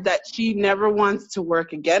decide that she never wants to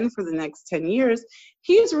work again for the next 10 years,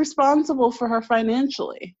 he's responsible for her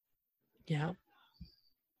financially. Yeah.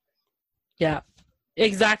 Yeah.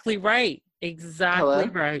 Exactly right. Exactly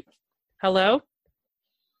right. Hello?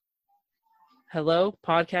 Hello?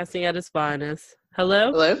 Podcasting at its finest.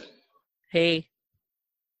 Hello? Hello? Hey.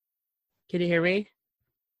 Can you hear me?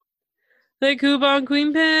 The Coupon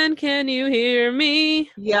Queen Pen, can you hear me?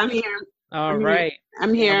 Yeah, I'm here. All right.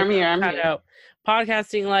 I'm here. Out.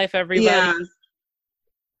 Podcasting life, everybody. Yeah.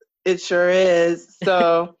 It sure is.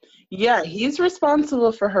 So, yeah, he's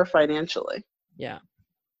responsible for her financially. Yeah.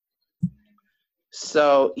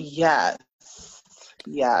 So, yes.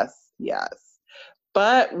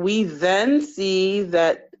 But we then see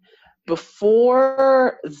that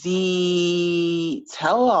before the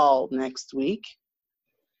tell-all next week,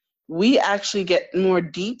 we actually get more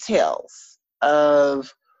details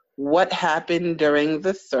of what happened during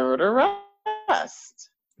the third arrest.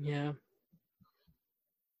 Yeah.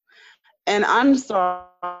 And I'm sorry,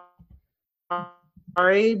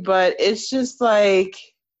 but it's just like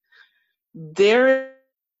there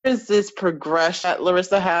is this progression that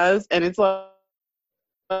Larissa has, and it's like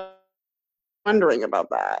wondering about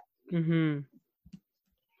that. Mm-hmm.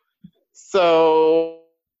 So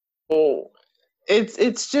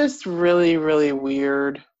it's just really, really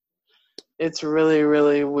weird. It's really,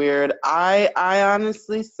 really weird. I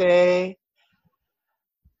honestly say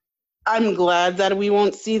I'm glad that we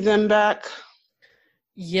won't see them back.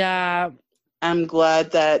 Yeah. I'm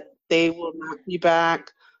glad that they will not be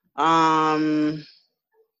back. I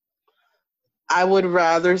would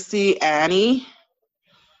rather see Annie.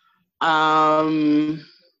 Mm-hmm.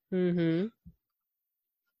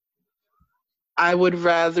 I would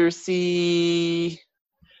rather see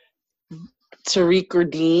Tariq or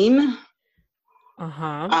Dean.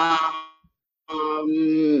 Uh-huh.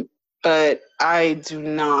 But I do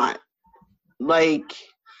not. Like,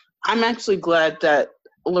 I'm actually glad that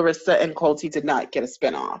Larissa and Colty did not get a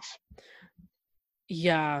spinoff.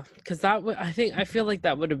 Yeah, because I feel like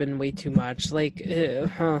that would have been way too much. Like,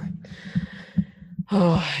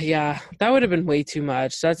 oh, yeah, that would have been way too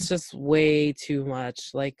much. That's just way too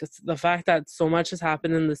much. Like, the fact that so much has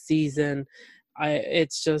happened in the season,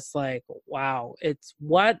 it's just like, wow, it's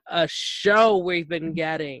what a show we've been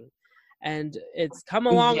getting. And it's come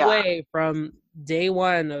a long way from day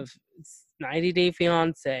one of 90 Day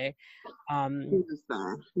Fiancé.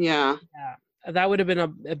 Yeah. That would have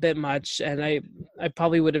been a bit much, and I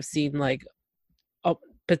probably would have seen like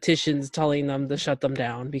petitions telling them to shut them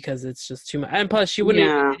down because it's just too much. And plus, she wouldn't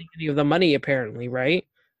even get any of the money, apparently, right?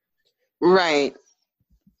 Right.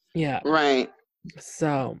 Yeah. Right.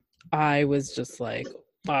 So I was just like,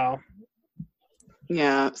 wow.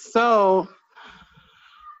 Yeah. So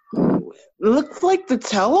looks like the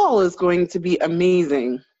tell-all is going to be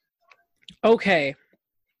amazing. Okay.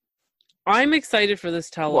 I'm excited for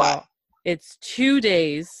this tell-all. What? It's 2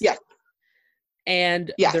 days. Yes.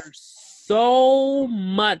 And there's so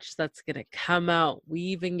much that's going to come out. We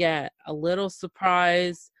even get a little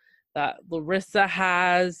surprise that Larissa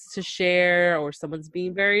has to share, or someone's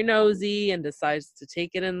being very nosy and decides to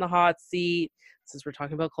take it in the hot seat. Since we're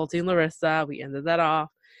talking about Colty and Larissa, we ended that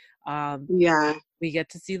off. We get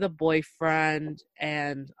to see the boyfriend,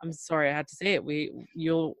 and I'm sorry, I had to say it.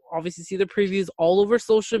 You'll obviously see the previews all over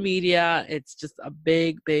social media. It's just a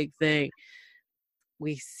big, big thing.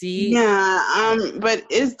 We see. But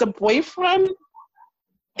is the boyfriend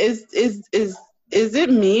is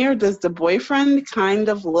it me, or does the boyfriend kind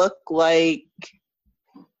of look like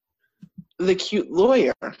the cute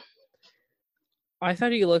lawyer? I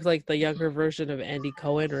thought he looked like the younger version of Andy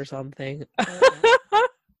Cohen or something.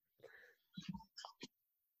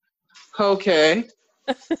 Okay.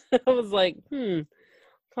 I was like,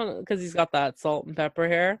 because he's got that salt and pepper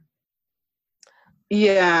hair.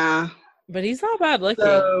 Yeah. But he's not bad looking.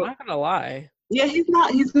 I'm not gonna lie. Yeah, he's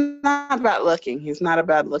not bad looking. He's not a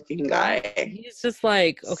bad looking guy. He's just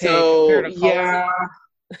like, okay. So, yeah.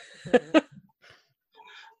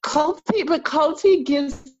 Colty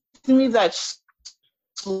gives me that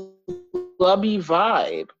slubby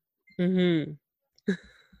vibe. Mm-hmm.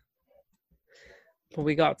 But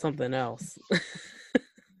we got something else.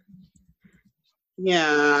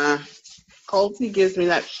 Yeah. Colty gives me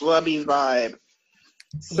that schlubby vibe.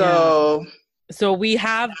 So we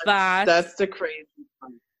have that. That's the crazy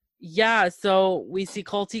part. Yeah, so we see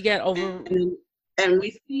Colty get over, and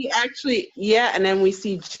we see and then we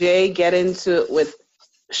see Jay get into it with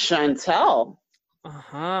Chantel.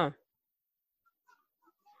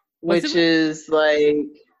 Which is like,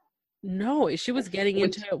 no, she was getting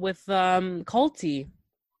into it with Colty.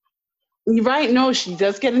 Right? No, she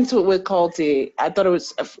does get into it with Colty. I thought it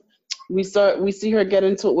was we see her get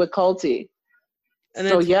into it with Colty. And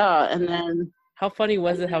so and then how funny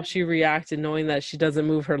was it how she reacted knowing that she doesn't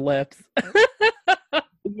move her lips?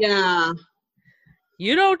 Yeah.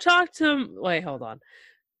 You don't talk to him. Wait, hold on.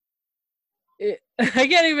 I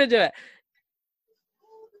can't even do it.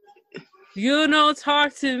 You don't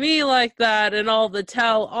talk to me like that and all the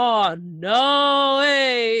tell on. No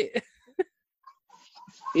way.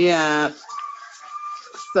 Yeah.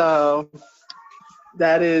 So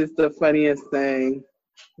that is the funniest thing.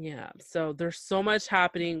 Yeah. So there's so much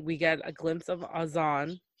happening. We get a glimpse of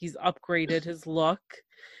Azan. He's upgraded his look.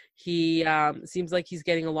 He seems like he's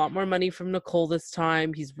getting a lot more money from Nicole this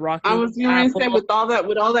time. He's rocking. I was going to say with all that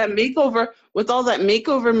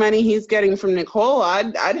makeover money he's getting from Nicole,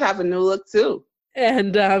 I'd have a new look too.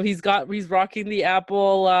 And he's rocking the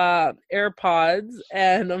Apple AirPods,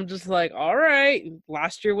 and I'm just like, all right.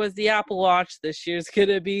 Last year was the Apple Watch. This year's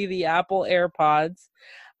gonna be the Apple AirPods.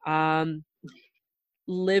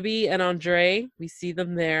 Libby and Andre, we see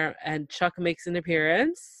them there, and Chuck makes an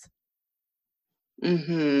appearance.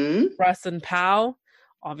 Mm-hmm. Russ and Pau,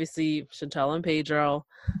 obviously Chantel and Pedro,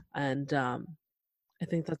 and I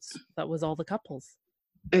think that was all the couples.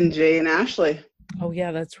 And Jay and Ashley. Oh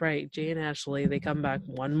yeah, that's right. Jay and Ashley, they come back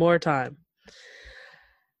one more time.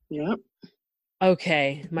 Yep.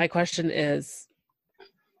 Okay, my question is,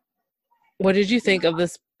 what did you think of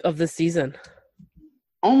this season?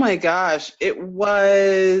 Oh my gosh, it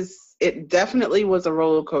definitely was a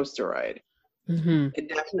roller coaster ride. Mm-hmm. It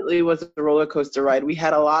definitely was a roller coaster ride. We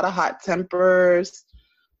had a lot of hot tempers.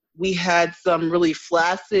 We had some really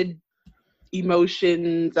flaccid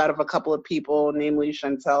emotions out of a couple of people, namely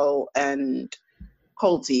Chantel and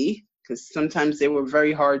Colty, because sometimes they were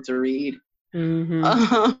very hard to read.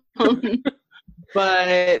 Mm-hmm.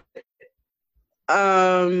 But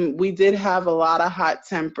we did have a lot of hot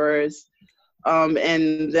tempers.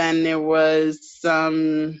 And then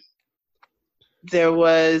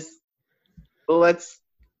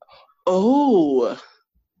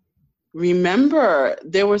remember,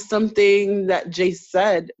 there was something that Jay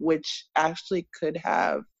said which actually could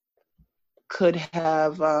have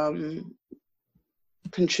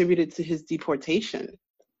contributed to his deportation.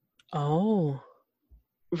 Oh.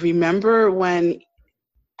 Remember when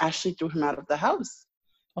Ashley threw him out of the house?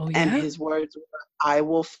 Oh yeah. And his words were, "I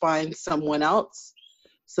will find someone else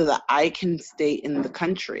so that I can stay in the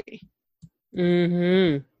country."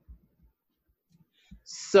 Mm-hmm.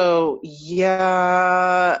 So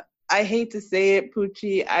yeah, I hate to say it,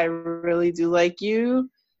 Poochie, I really do like you,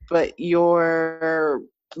 but your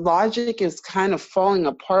logic is kind of falling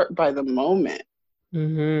apart by the moment.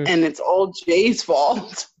 Mm-hmm. And it's all Jay's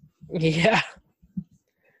fault. Yeah.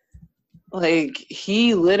 Like,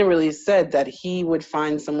 he literally said that he would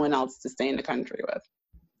find someone else to stay in the country with.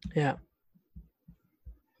 Yeah.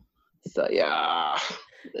 So yeah.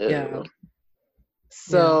 Yeah.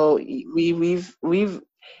 So we've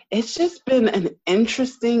it's just been an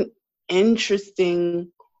interesting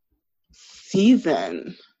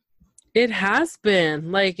season. It has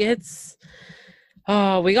been. Like,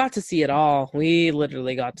 we got to see it all. We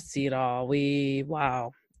literally got to see it all.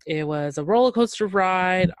 Wow. It was a roller coaster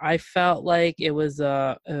ride. I felt like it was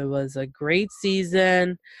a great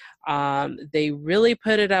season. They really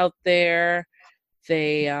put it out there.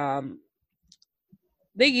 They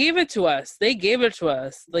gave it to us. They gave it to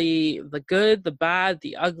us. The good, the bad,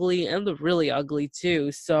 the ugly, and the really ugly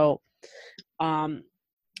too. So I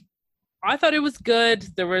thought it was good.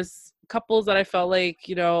 There was couples that I felt like,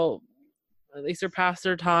 they surpassed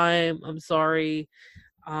their time. I'm sorry.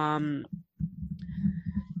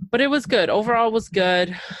 But it was good. Overall, it was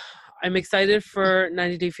good. I'm excited for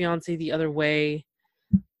 90 Day Fiancé The Other Way.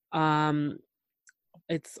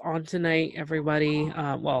 It's on tonight, everybody.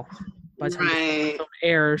 By the time this episode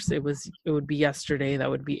airs, it would be yesterday that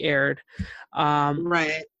would be aired.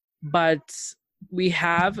 Right. But we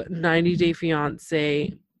have 90 Day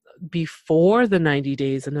Fiancé before the 90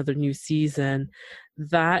 days, another new season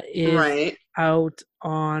that is out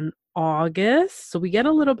on August. So we get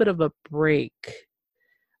a little bit of a break.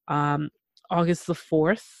 August the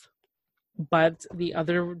 4th, but the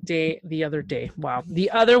other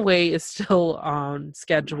way is still on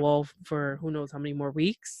schedule for who knows how many more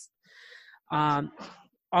weeks.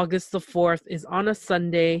 August the 4th is on a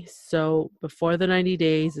Sunday, so before the 90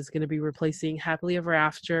 days is going to be replacing Happily Ever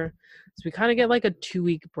After. So we kind of get like a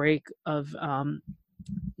 2-week break of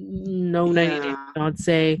 90 Day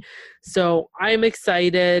Fiancé. So I'm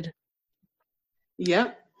excited.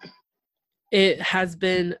 Yep. It has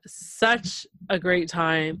been such a great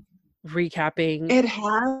time recapping. It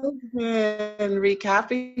has been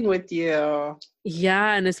recapping with you.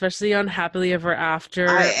 Yeah, and especially on Happily Ever After.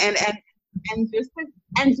 And just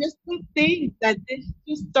to think that this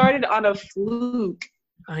just started on a fluke.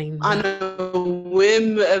 I know. On a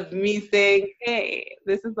whim of me saying, "Hey,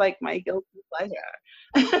 this is like my guilty pleasure."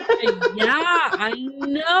 Yeah, I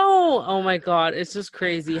know. Oh my God, it's just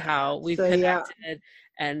crazy how we connected. Yeah.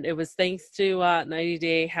 And it was thanks to 90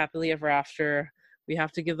 Day Happily Ever After. We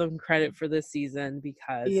have to give them credit for this season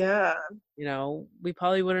because, we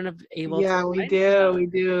probably wouldn't have able to. Yeah, we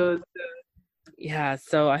do. Yeah,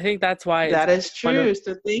 so I think that's why. That is true.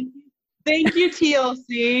 So thank you,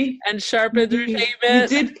 TLC. And Sharp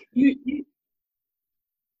Entertainment.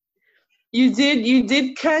 You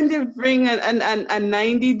did kind of bring a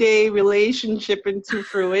 90-day relationship into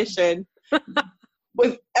fruition.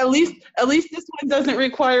 With at least this one doesn't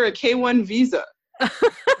require a K1 visa.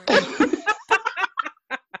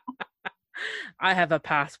 I have a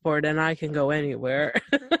passport and I can go anywhere.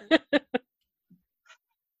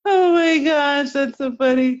 Oh my gosh, that's so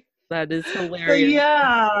funny. That is So hilarious.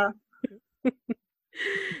 yeah.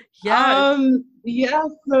 Yeah. Yeah,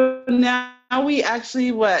 so now we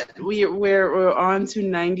actually we're on to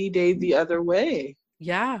 90 Days the Other Way.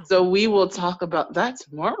 Yeah. So we will talk about that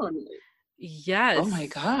tomorrow night. Yes. Oh my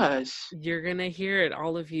gosh. You're going to hear it,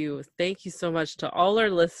 all of you. Thank you so much to all our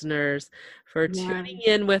listeners for tuning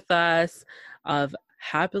in with us of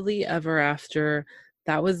Happily Ever After.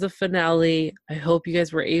 That was the finale. I hope you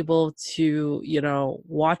guys were able to,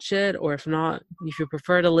 watch it, or if not, if you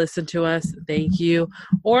prefer to listen to us, thank you.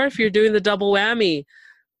 Or if you're doing the double whammy,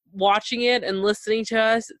 watching it and listening to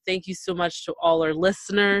us, thank you so much to all our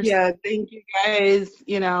listeners. Yeah, thank you guys.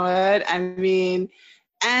 You know what? I mean,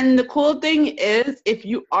 and the cool thing is, if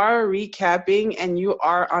you are recapping and you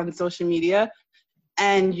are on social media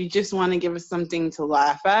and you just want to give us something to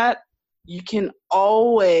laugh at, you can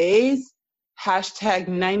always hashtag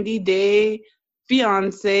 90 Day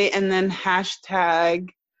Fiancé and then hashtag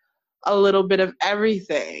a little bit of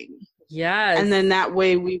everything. Yes. And then that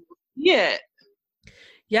way we will see it.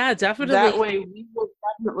 Yeah, definitely. That way we will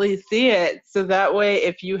definitely see it. So that way,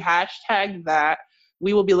 if you hashtag that,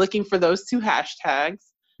 we will be looking for those two hashtags.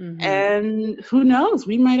 Mm-hmm. And who knows,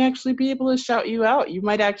 we might actually be able to shout you out. You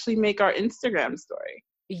might actually make our Instagram story.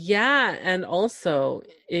 Yeah, and also,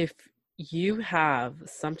 if you have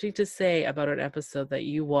something to say about an episode that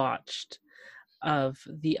you watched of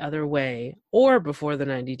The Other Way or Before the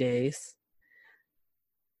 90 Days,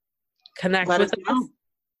 connect with us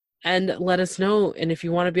and let us know. And if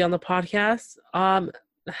you want to be on the podcast,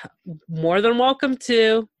 more than welcome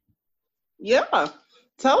to. Yeah,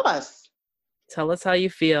 tell us. Tell us how you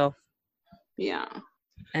feel. Yeah.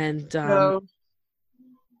 And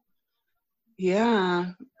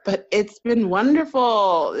yeah, but it's been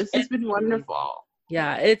wonderful. This has been wonderful.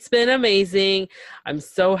 Yeah, it's been amazing. I'm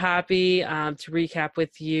so happy to recap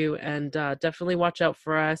with you, and definitely watch out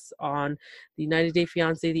for us on the 90 Day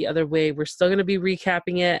Fiancé The Other Way. We're still going to be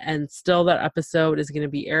recapping it, and still that episode is going to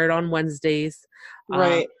be aired on Wednesdays.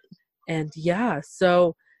 Right. And yeah,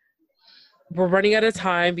 so we're running out of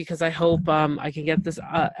time because I hope I can get this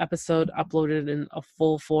episode uploaded in a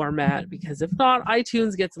full format, because if not,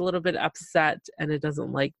 iTunes gets a little bit upset and it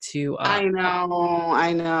doesn't like to. I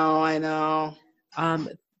know.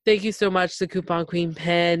 Thank you so much to Coupon Queen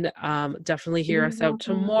Pen. Definitely hear us out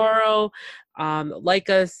tomorrow. Like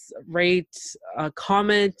us, rate,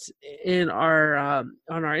 comment in our on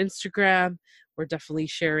our Instagram. We're definitely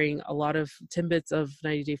sharing a lot of tidbits of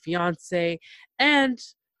 90 Day Fiancé, and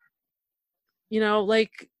oh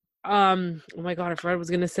my god, I forgot what I was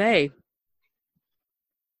gonna say.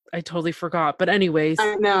 I totally forgot. But anyways,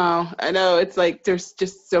 I know. It's like there's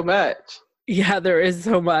just so much. Yeah, there is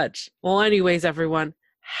so much. Well, anyways, everyone,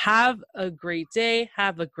 have a great day.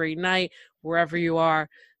 Have a great night wherever you are.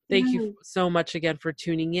 Thank you so much again for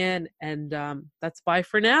tuning in. And that's bye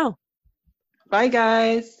for now. Bye,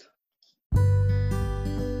 guys.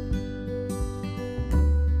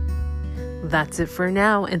 That's it for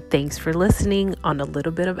now. And thanks for listening on A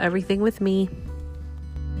Little Bit of Everything with me.